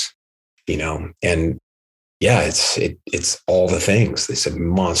course. and yeah, it's all the things. They said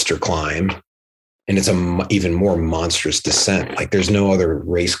monster climb, and it's even more monstrous descent. Like there's no other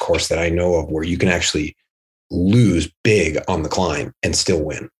race course that I know of where you can actually lose big on the climb and still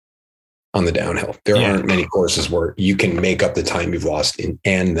win on the downhill. There aren't many courses where you can make up the time you've lost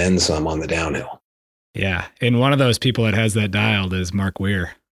and then some on the downhill. Yeah. And one of those people that has that dialed is Mark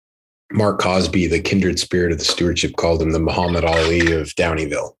Weir. Mark Cosby, the kindred spirit of the stewardship, called him the Muhammad Ali of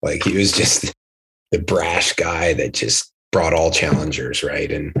Downeyville. Like he was just the brash guy that just brought all challengers,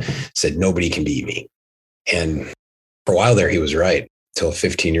 right? And said, nobody can beat me. And for a while there, he was right, until a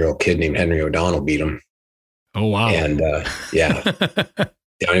 15-year-old kid named Henry O'Donnell beat him. Oh, wow. And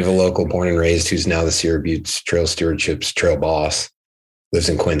Downeyville local, born and raised, who's now the Sierra Buttes Trail Stewardship's trail boss, lives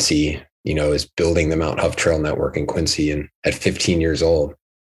in Quincy, is building the Mount Huff Trail Network in Quincy. And at 15 years old,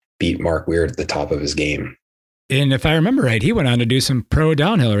 beat Mark Weir at the top of his game. And if I remember right, he went on to do some pro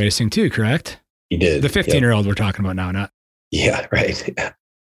downhill racing too, correct? He did. The 15-year-old we're talking about now, not? Yeah, right.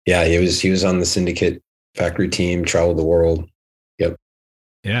 Yeah, he was on the Syndicate factory team, traveled the world. Yep.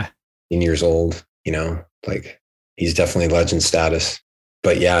 Yeah. 15 years old, like he's definitely legend status.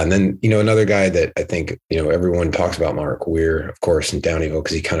 But yeah, and then, another guy that I think, everyone talks about, Mark Weir, of course, in Downeyville,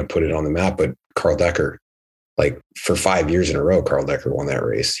 because he kind of put it on the map, but Carl Decker, like for 5 years in a row, Carl Decker won that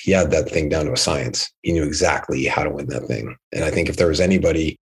race. He had that thing down to a science. He knew exactly how to win that thing. And I think if there was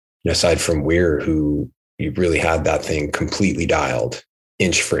anybody, aside from Weir, who you really had that thing completely dialed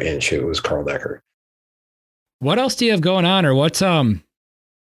inch for inch, it was Carl Decker. What else do you have going on, or what's kind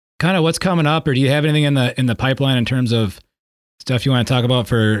of what's coming up, or do you have anything in the pipeline in terms of stuff you want to talk about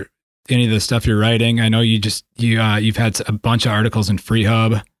for any of the stuff you're writing? I know you've had a bunch of articles in Free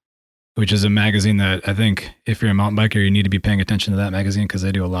Hub, which is a magazine that I think if you're a mountain biker, you need to be paying attention to that magazine, because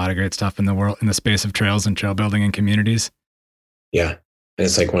they do a lot of great stuff in the world, in the space of trails and trail building and communities. Yeah. And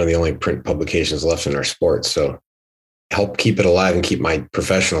it's like one of the only print publications left in our sport. So help keep it alive and keep my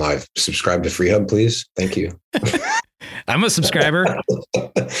profession alive. Subscribe to Free Hub, please. Thank you. I'm a subscriber.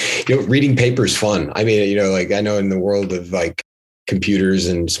 Reading paper is fun. I mean, like I know in the world of like computers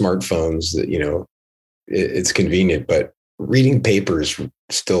and smartphones that, it's convenient, but reading paper is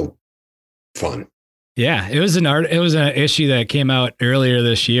still fun. Yeah. It was an issue that came out earlier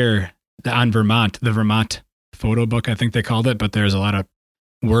this year on the Vermont photo book, I think they called it, but there's a lot of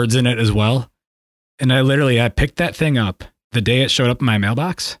words in it as well. And I picked that thing up the day it showed up in my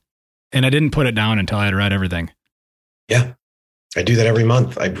mailbox, and I didn't put it down until I had read everything. Yeah. I do that every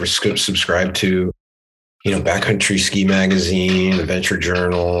month. I subscribe to, Backcountry Ski Magazine, Adventure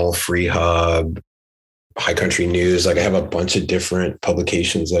Journal, Free Hub, High Country News. Like I have a bunch of different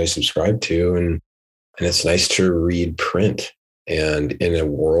publications that I subscribe to, and it's nice to read print. And in a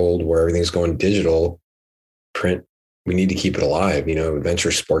world where everything's going digital, print, we need to keep it alive.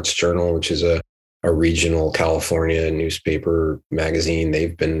 Adventure Sports Journal, which is a regional California newspaper magazine,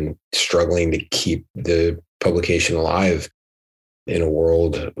 they've been struggling to keep the publication alive in a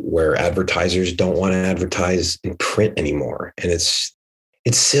world where advertisers don't want to advertise in print anymore. And it's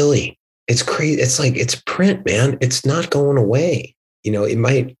silly. It's crazy. It's like, it's print, man. It's not going away.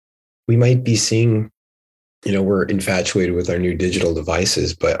 We might be seeing, we're infatuated with our new digital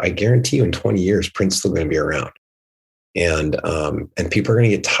devices, but I guarantee you in 20 years, print's still going to be around. And people are going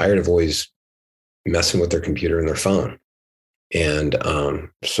to get tired of always messing with their computer and their phone. And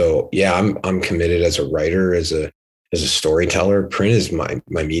so, yeah, I'm committed as a writer, as a storyteller. Print is my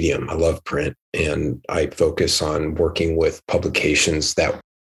medium. I love print, and I focus on working with publications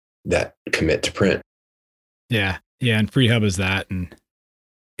that commit to print. Yeah. Yeah. And Free Hub is that.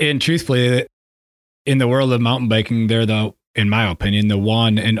 And truthfully, in the world of mountain biking, they're in my opinion, the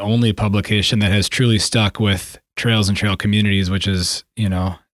one and only publication that has truly stuck with trails and trail communities, which is,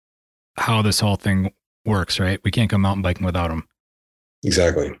 how this whole thing works, right? We can't go mountain biking without them.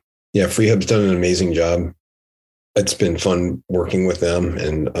 Exactly. Yeah. Free Hub's done an amazing job. It's been fun working with them,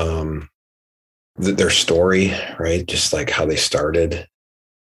 and their story, right? Just like how they started.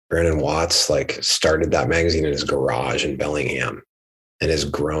 Brandon Watts started that magazine in his garage in Bellingham and has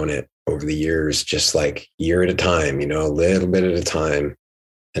grown it over the years, just like year at a time, a little bit at a time,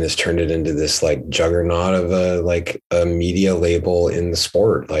 and has turned it into this juggernaut of a media label in the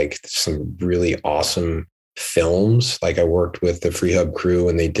sport. Like some really awesome films. Like I worked with the Free Hub crew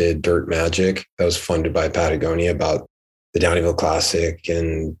when they did Dirt Magic. That was funded by Patagonia, about the Downeyville Classic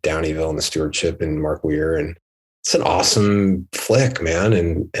and Downeyville and the stewardship and Mark Weir. And it's an awesome flick, man.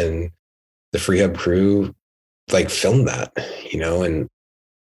 And the Free Hub crew filmed that, and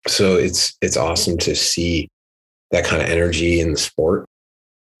so it's awesome to see that kind of energy in the sport.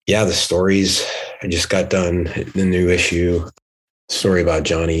 Yeah, the stories. I just got done the new issue. story about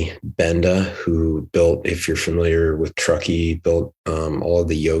Johnny Benda, who built, if you're familiar with Truckee, built all of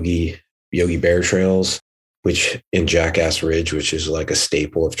the Yogi Bear trails, which in Jackass Ridge, which is like a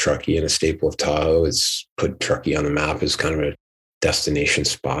staple of Truckee and a staple of Tahoe, it's put Truckee on the map as kind of a destination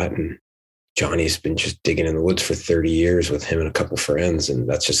spot. And Johnny's been just digging in the woods for 30 years with him and a couple friends, and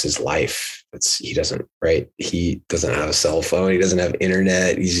that's just his life. He doesn't have a cell phone. He doesn't have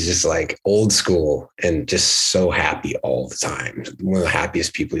internet. He's just like old school and just so happy all the time. One of the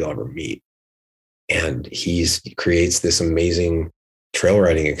happiest people you'll ever meet. And he creates this amazing trail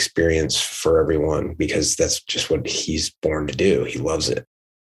riding experience for everyone because that's just what he's born to do. He loves it.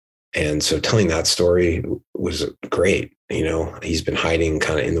 And so telling that story was great. He's been hiding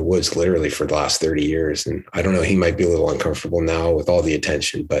kind of in the woods literally for the last 30 years. And I don't know, he might be a little uncomfortable now with all the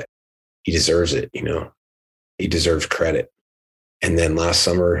attention, but he deserves it. He deserves credit. And then last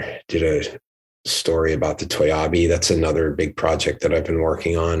summer did a story about the Toyabe. That's another big project that I've been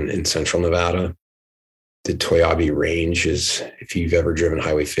working on in central Nevada. The Toyabe Range is, if you've ever driven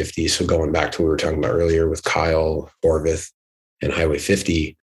Highway 50, so going back to what we were talking about earlier with Kyle Orvith and Highway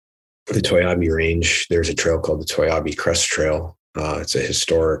 50, the Toyabe Range, there's a trail called the Toyabe Crest Trail. It's a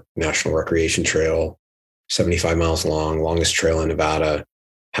historic national recreation trail, 75 miles long, longest trail in Nevada.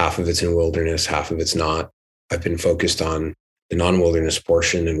 Half of it's in wilderness, half of it's not. I've been focused on the non-wilderness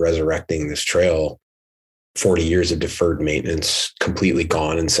portion and resurrecting this trail. 40 years of deferred maintenance, completely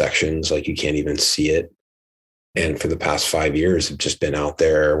gone in sections, like you can't even see it. And for the past 5 years, I've just been out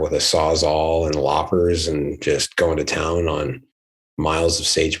there with a Sawzall and loppers and just going to town on miles of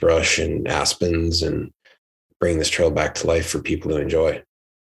sagebrush and aspens and bring this trail back to life for people to enjoy.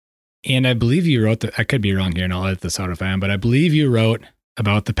 And I believe you wrote I could be wrong here and I'll edit this out if I am, but I believe you wrote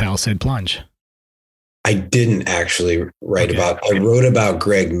about the Palisade Plunge. I didn't actually write I wrote about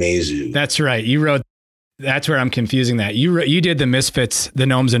Greg Mazu. That's right. That's where I'm confusing that. You did the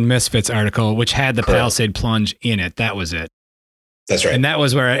Gnomes and Misfits article, which had the Palisade Plunge in it. That was it. That's right. And that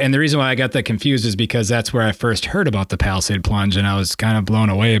was and the reason why I got that confused is because that's where I first heard about the Palisade Plunge, and I was kind of blown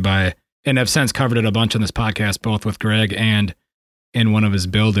away and I've since covered it a bunch on this podcast, both with Greg and in one of his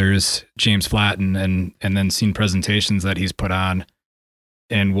builders, James Flatten, and then seen presentations that he's put on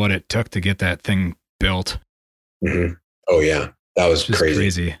and what it took to get that thing built. Mm-hmm. Oh yeah. That was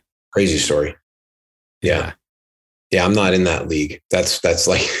crazy. Crazy story. Yeah. Yeah. I'm not in that league. That's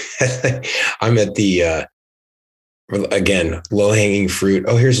like, I'm at the, again, low hanging fruit.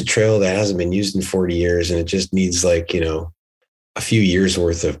 Oh, here's a trail that hasn't been used in 40 years and it just needs like, a few years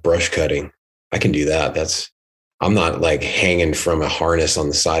worth of brush cutting. I can do that. I'm not like hanging from a harness on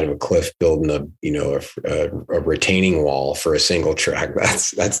the side of a cliff, building a retaining wall for a single track.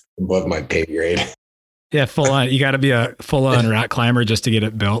 That's above my pay grade. Yeah. Full on. You got to be a full on rock climber just to get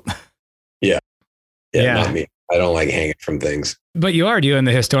it built. Yeah. Not me. I don't like hanging from things. But you are doing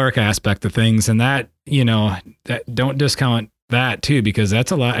the historic aspect of things, and that don't discount that too, because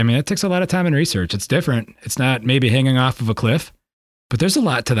that's a lot. I mean, it takes a lot of time and research. It's different. It's not maybe hanging off of a cliff, but there's a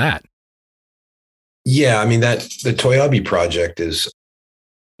lot to that. Yeah. I mean, the Toyabe project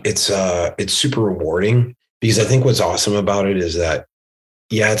it's super rewarding because I think what's awesome about it is that,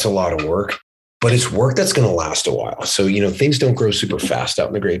 yeah, it's a lot of work, but it's work that's going to last a while. So, things don't grow super fast out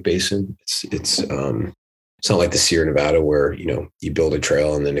in the Great Basin. It's not like the Sierra Nevada where, you build a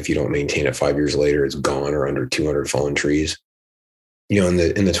trail and then if you don't maintain it 5 years later, it's gone or under 200 fallen trees. In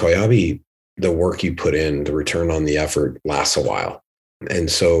the Toyabe, the work you put in, the return on the effort lasts a while.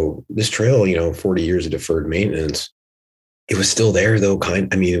 And so this trail, 40 years of deferred maintenance, it was still there though.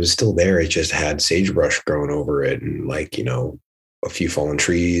 It was still there. It just had sagebrush growing over it and a few fallen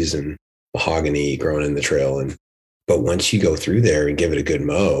trees and mahogany growing in the trail. But once you go through there and give it a good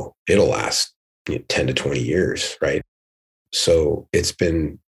mow, it'll last 10 to 20 years. Right. So it's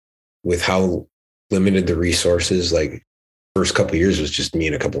been, with how limited the resources, like first couple of years was just me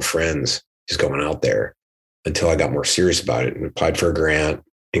and a couple of friends just going out there until I got more serious about it and applied for a grant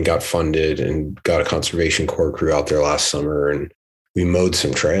and got funded and got a Conservation Corps crew out there last summer. And we mowed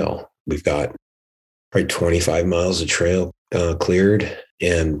some trail. We've got probably 25 miles of trail cleared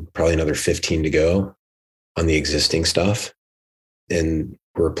and probably another 15 to go on the existing stuff. And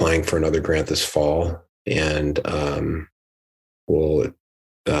we're applying for another grant this fall, and we'll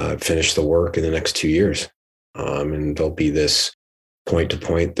finish the work in the next 2 years. And there'll be this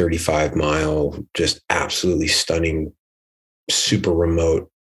point-to-point 35-mile, just absolutely stunning, super remote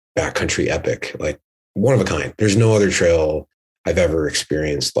backcountry epic, like one of a kind. There's no other trail I've ever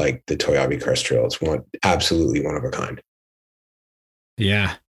experienced like the Toyabe Crest Trail. It's absolutely one of a kind.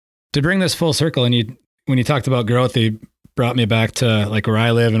 Yeah. To bring this full circle, and when you talked about growth, you brought me back to like where I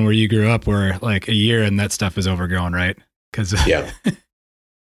live and where you grew up, where like a year and that stuff is overgrown, right? Because Yeah.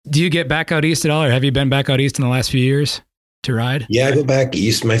 do you get back out east at all, or have you been back out east in the last few years to ride? Yeah, I go back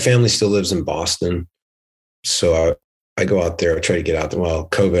east. My family still lives in Boston. So I go out there. I try to get out there. Well,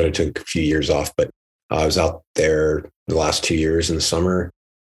 COVID, I took a few years off, but I was out there the last 2 years in the summer.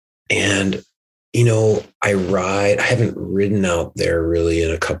 And, I ride. I haven't ridden out there really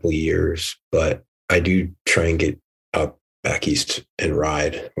in a couple of years, but I do try and get up back east and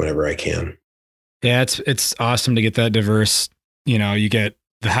ride whenever I can. Yeah, it's awesome to get that diverse. You get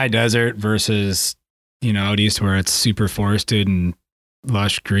the high desert versus, out east where it's super forested and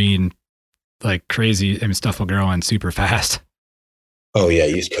lush green, like crazy. I mean, stuff will grow on super fast. Oh yeah.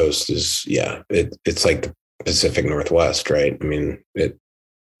 East Coast is, it's like the Pacific Northwest, right? I mean,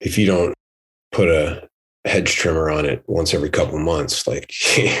 if you don't put a hedge trimmer on it once every couple of months, like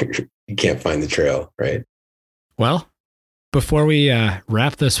you can't find the trail, right? Well, before we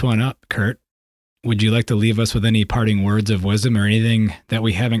wrap this one up, Kurt, would you like to leave us with any parting words of wisdom or anything that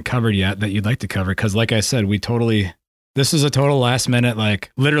we haven't covered yet that you'd like to cover? Because like I said, this is a total last minute,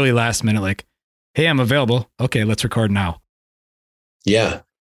 like literally last minute, like, hey, I'm available. Okay, let's record now. Yeah.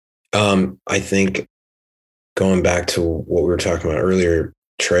 I think going back to what we were talking about earlier,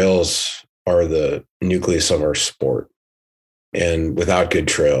 trails are the nucleus of our sport. And without good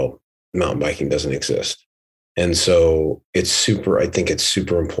trail, mountain biking doesn't exist. And so I think it's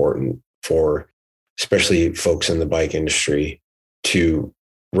super important for especially folks in the bike industry to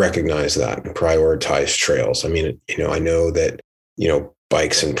recognize that and prioritize trails. I mean, I know that,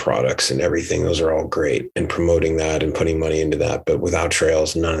 bikes and products and everything, those are all great, and promoting that and putting money into that. But without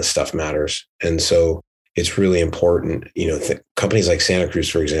trails, none of the stuff matters. And so it's really important, companies like Santa Cruz,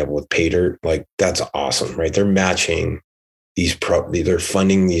 for example, with pay dirt, like that's awesome, right? They're matching they're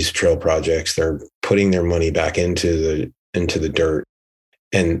funding these trail projects. They're putting their money back into the dirt.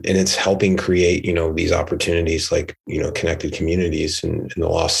 And it's helping create, these opportunities like, connected communities in the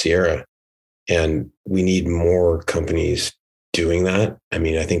Lost Sierra. And we need more companies doing that. I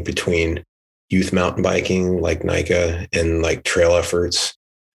mean, I think between youth mountain biking, like NICA, and like trail efforts,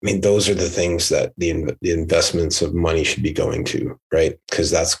 I mean, those are the things that the investments of money should be going to, right?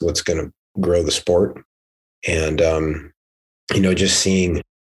 Because that's what's going to grow the sport. And, just seeing,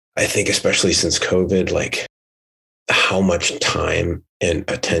 I think, especially since COVID, like how much time and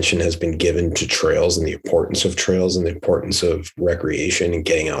attention has been given to trails and the importance of trails and the importance of recreation and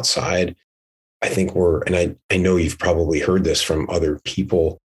getting outside. I think I know you've probably heard this from other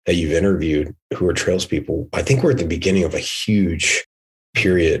people that you've interviewed who are trails people. I think we're at the beginning of a huge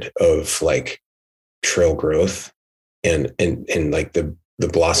period of like trail growth and like the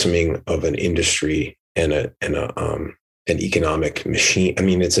blossoming of an industry and an economic machine. I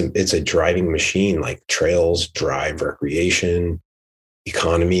mean, it's a driving machine. Like trails drive recreation,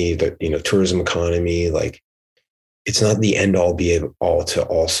 economy, tourism economy. Like it's not the end all be all to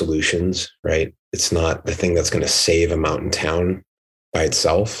all solutions, right? It's not the thing that's going to save a mountain town by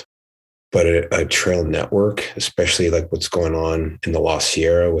itself, but a trail network, especially like what's going on in the Lost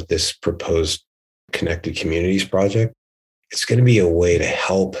Sierra with this proposed connected communities project, it's going to be a way to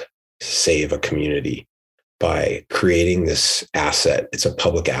help save a community by creating this asset. It's a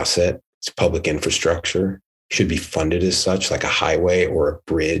public asset. It's public infrastructure, should be funded as such, like a highway or a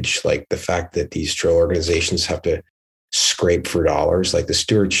bridge. Like the fact that these trail organizations have to scrape for dollars, like the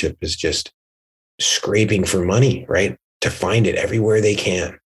stewardship is just scraping for money, right? To find it everywhere they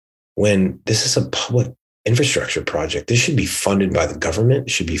can. When this is a public infrastructure project, this should be funded by the government.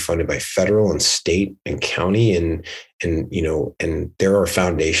 It should be funded by federal and state and county, and there are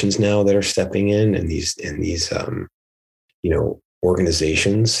foundations now that are stepping in, and these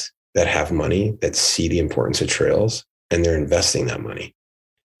organizations that have money that see the importance of trails, and they're investing that money.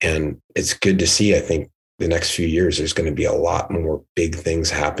 And it's good to see. I think the next few years there's going to be a lot more big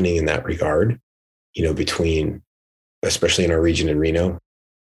things happening in that regard. Between, especially in our region in Reno,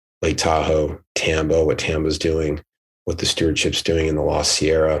 Lake Tahoe, Tambo, what Tambo's doing, what the stewardship's doing in the Lost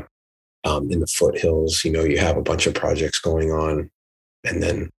Sierra, in the foothills. You have a bunch of projects going on. And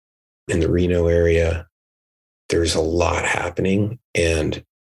then in the Reno area, there's a lot happening, and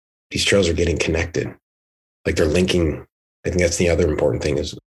these trails are getting connected. Like they're linking. I think that's the other important thing,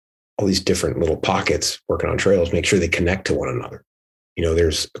 is all these different little pockets working on trails, make sure they connect to one another.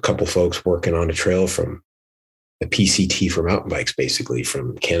 There's a couple folks working on a trail from the PCT for mountain bikes, basically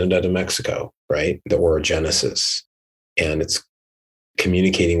from Canada to Mexico, right? The orogenesis. And it's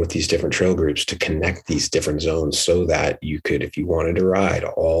communicating with these different trail groups to connect these different zones so that you could, if you wanted to ride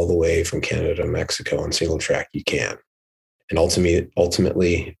all the way from Canada to Mexico on single track, you can. And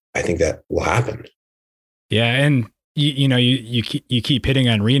ultimately, I think that will happen. Yeah. And you keep hitting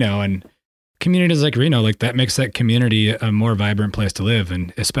on Reno, and communities like Reno, like that makes that community a more vibrant place to live.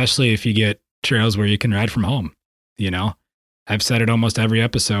 And especially if you get trails where you can ride from home, I've said it almost every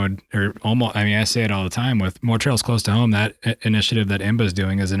episode, or almost, I mean, I say it all the time with more trails close to home. That initiative that IMBA's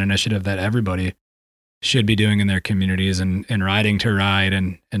doing is an initiative that everybody should be doing in their communities, and riding to ride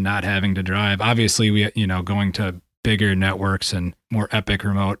and not having to drive. Obviously, we, going to bigger networks and more epic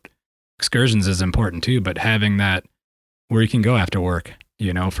remote excursions is important too, but having that where you can go after work,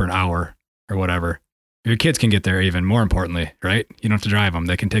 for an hour or whatever. Your kids can get there even more importantly, right? You don't have to drive them.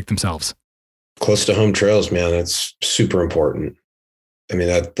 They can take themselves. Close to home trails, man. That's super important. I mean,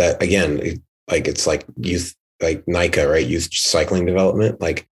 that again, it's like youth, like NICA, right? Youth cycling development,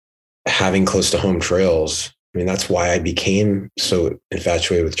 like having close to home trails. I mean, that's why I became so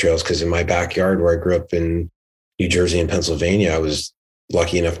infatuated with trails. Cause in my backyard where I grew up in New Jersey and Pennsylvania, I was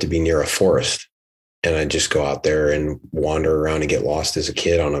lucky enough to be near a forest, and I'd just go out there and wander around and get lost as a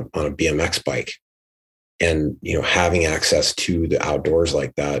kid on a BMX bike. And, having access to the outdoors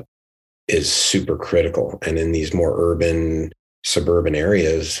like that is super critical. And in these more urban, suburban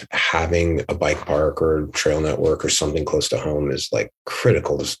areas, having a bike park or trail network or something close to home is like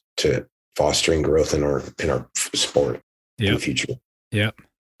critical to fostering growth in our sport in the future. Yep.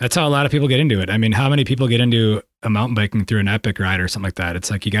 That's how a lot of people get into it. I mean, how many people get into a mountain biking through an epic ride or something like that?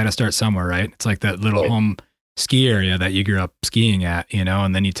 It's like, you got to start somewhere, right? It's like that little home ski area that you grew up skiing at,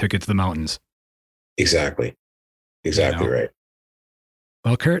 and then you took it to the mountains. Exactly. Right.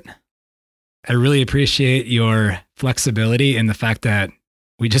 Well, Kurt, I really appreciate your flexibility and the fact that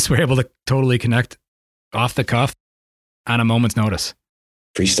we just were able to totally connect off the cuff on a moment's notice.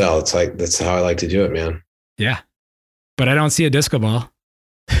 Freestyle. It's like, that's how I like to do it, man. Yeah. But I don't see a disco ball.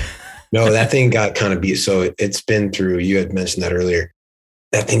 No, that thing got kind of beat. So it's been through, you had mentioned that earlier.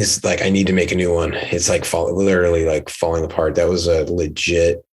 That thing is like, I need to make a new one. It's like literally like falling apart. That was a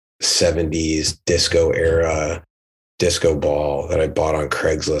legit 70s disco era disco ball that I bought on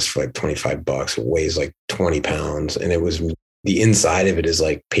Craigslist for like $25. It weighs like 20 pounds. And it was, the inside of it is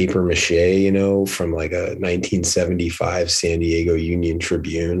like paper mache, from like a 1975 San Diego Union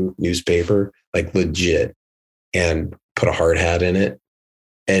Tribune newspaper, like legit, and put a hard hat in it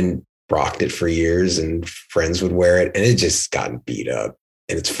and rocked it for years, and friends would wear it, and it just gotten beat up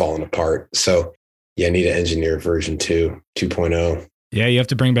and it's fallen apart. So yeah, I need to engineer version 2.0. Yeah, you have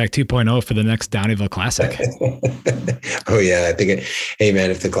to bring back 2.0 for the next Downeyville Classic. Oh yeah, I think hey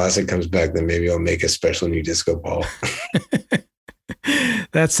man, if the Classic comes back, then maybe I'll make a special new disco ball.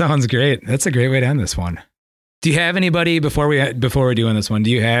 That sounds great. That's a great way to end this one. Do you have anybody before we're doing this one?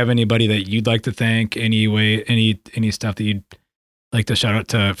 Do you have anybody that you'd like to thank? Any stuff that you'd like to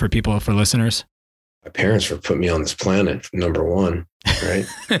shout out for people, for listeners? My parents for putting me on this planet, number one, right?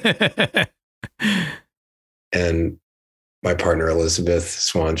 And my partner, Elizabeth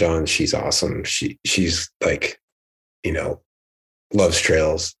Swan John, she's awesome. She's like, loves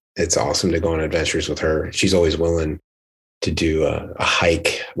trails. It's awesome to go on adventures with her. She's always willing to do a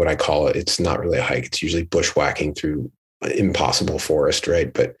hike, what I call it. It's not really a hike. It's usually bushwhacking through impossible forest,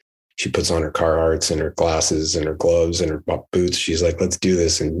 right? But she puts on her Carhartts and her glasses and her gloves and her boots. She's like, let's do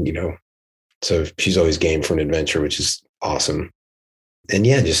this. And, so she's always game for an adventure, which is awesome. And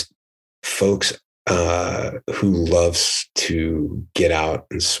yeah, just folks who loves to get out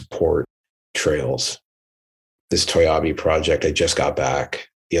and support trails. This Toyabe project, I just got back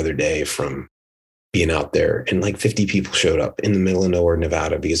the other day from being out there, and like 50 people showed up in the middle of nowhere,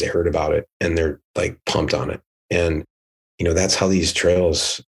 Nevada, because they heard about it and they're like pumped on it. And, that's how these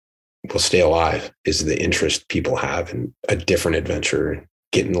trails will stay alive, is the interest people have in a different adventure,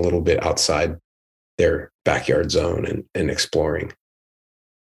 getting a little bit outside their backyard zone and exploring.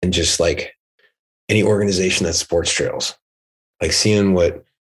 And just like any organization that supports trails, like seeing what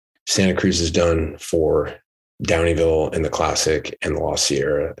Santa Cruz has done for Downeyville and the Classic and the Lost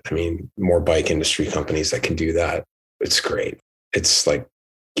Sierra. I mean, more bike industry companies that can do that. It's great. It's like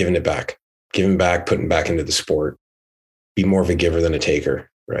giving back, putting back into the sport. Be more of a giver than a taker,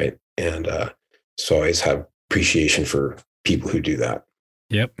 right? And so I always have appreciation for people who do that.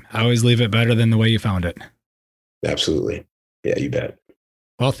 Yep. I always leave it better than the way you found it. Absolutely. Yeah, you bet.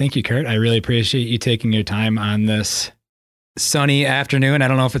 Well, thank you, Kurt. I really appreciate you taking your time on this sunny afternoon. I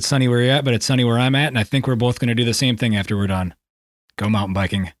don't know if it's sunny where you're at, but it's sunny where I'm at. And I think we're both going to do the same thing after we're done. Go mountain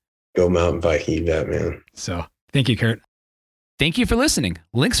biking. Go mountain biking, you bet, man. So thank you, Kurt. Thank you for listening.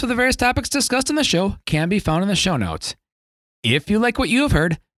 Links for the various topics discussed in the show can be found in the show notes. If you like what you have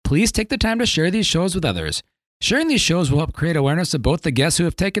heard, please take the time to share these shows with others. Sharing these shows will help create awareness of both the guests who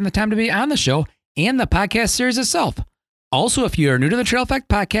have taken the time to be on the show and the podcast series itself. Also, if you are new to the Trail Effect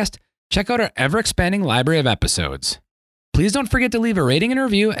podcast, check out our ever-expanding library of episodes. Please don't forget to leave a rating and a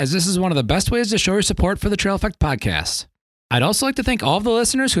review, as this is one of the best ways to show your support for the Trail Effect podcast. I'd also like to thank all of the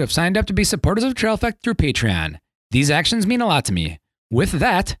listeners who have signed up to be supporters of Trail Effect through Patreon. These actions mean a lot to me. With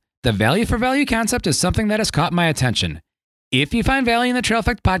that, the value for value concept is something that has caught my attention. If you find value in the Trail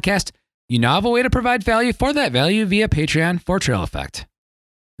Effect podcast, you now have a way to provide value for that value via Patreon for Trail Effect.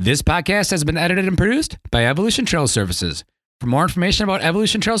 This podcast has been edited and produced by Evolution Trail Services. For more information about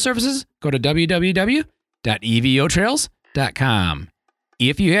Evolution Trail Services, go to www.evotrails.com.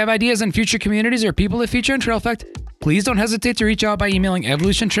 If you have ideas on future communities or people to feature in Trail Effect, please don't hesitate to reach out by emailing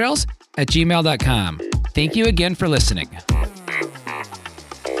evolutiontrails@gmail.com. Thank you again for listening.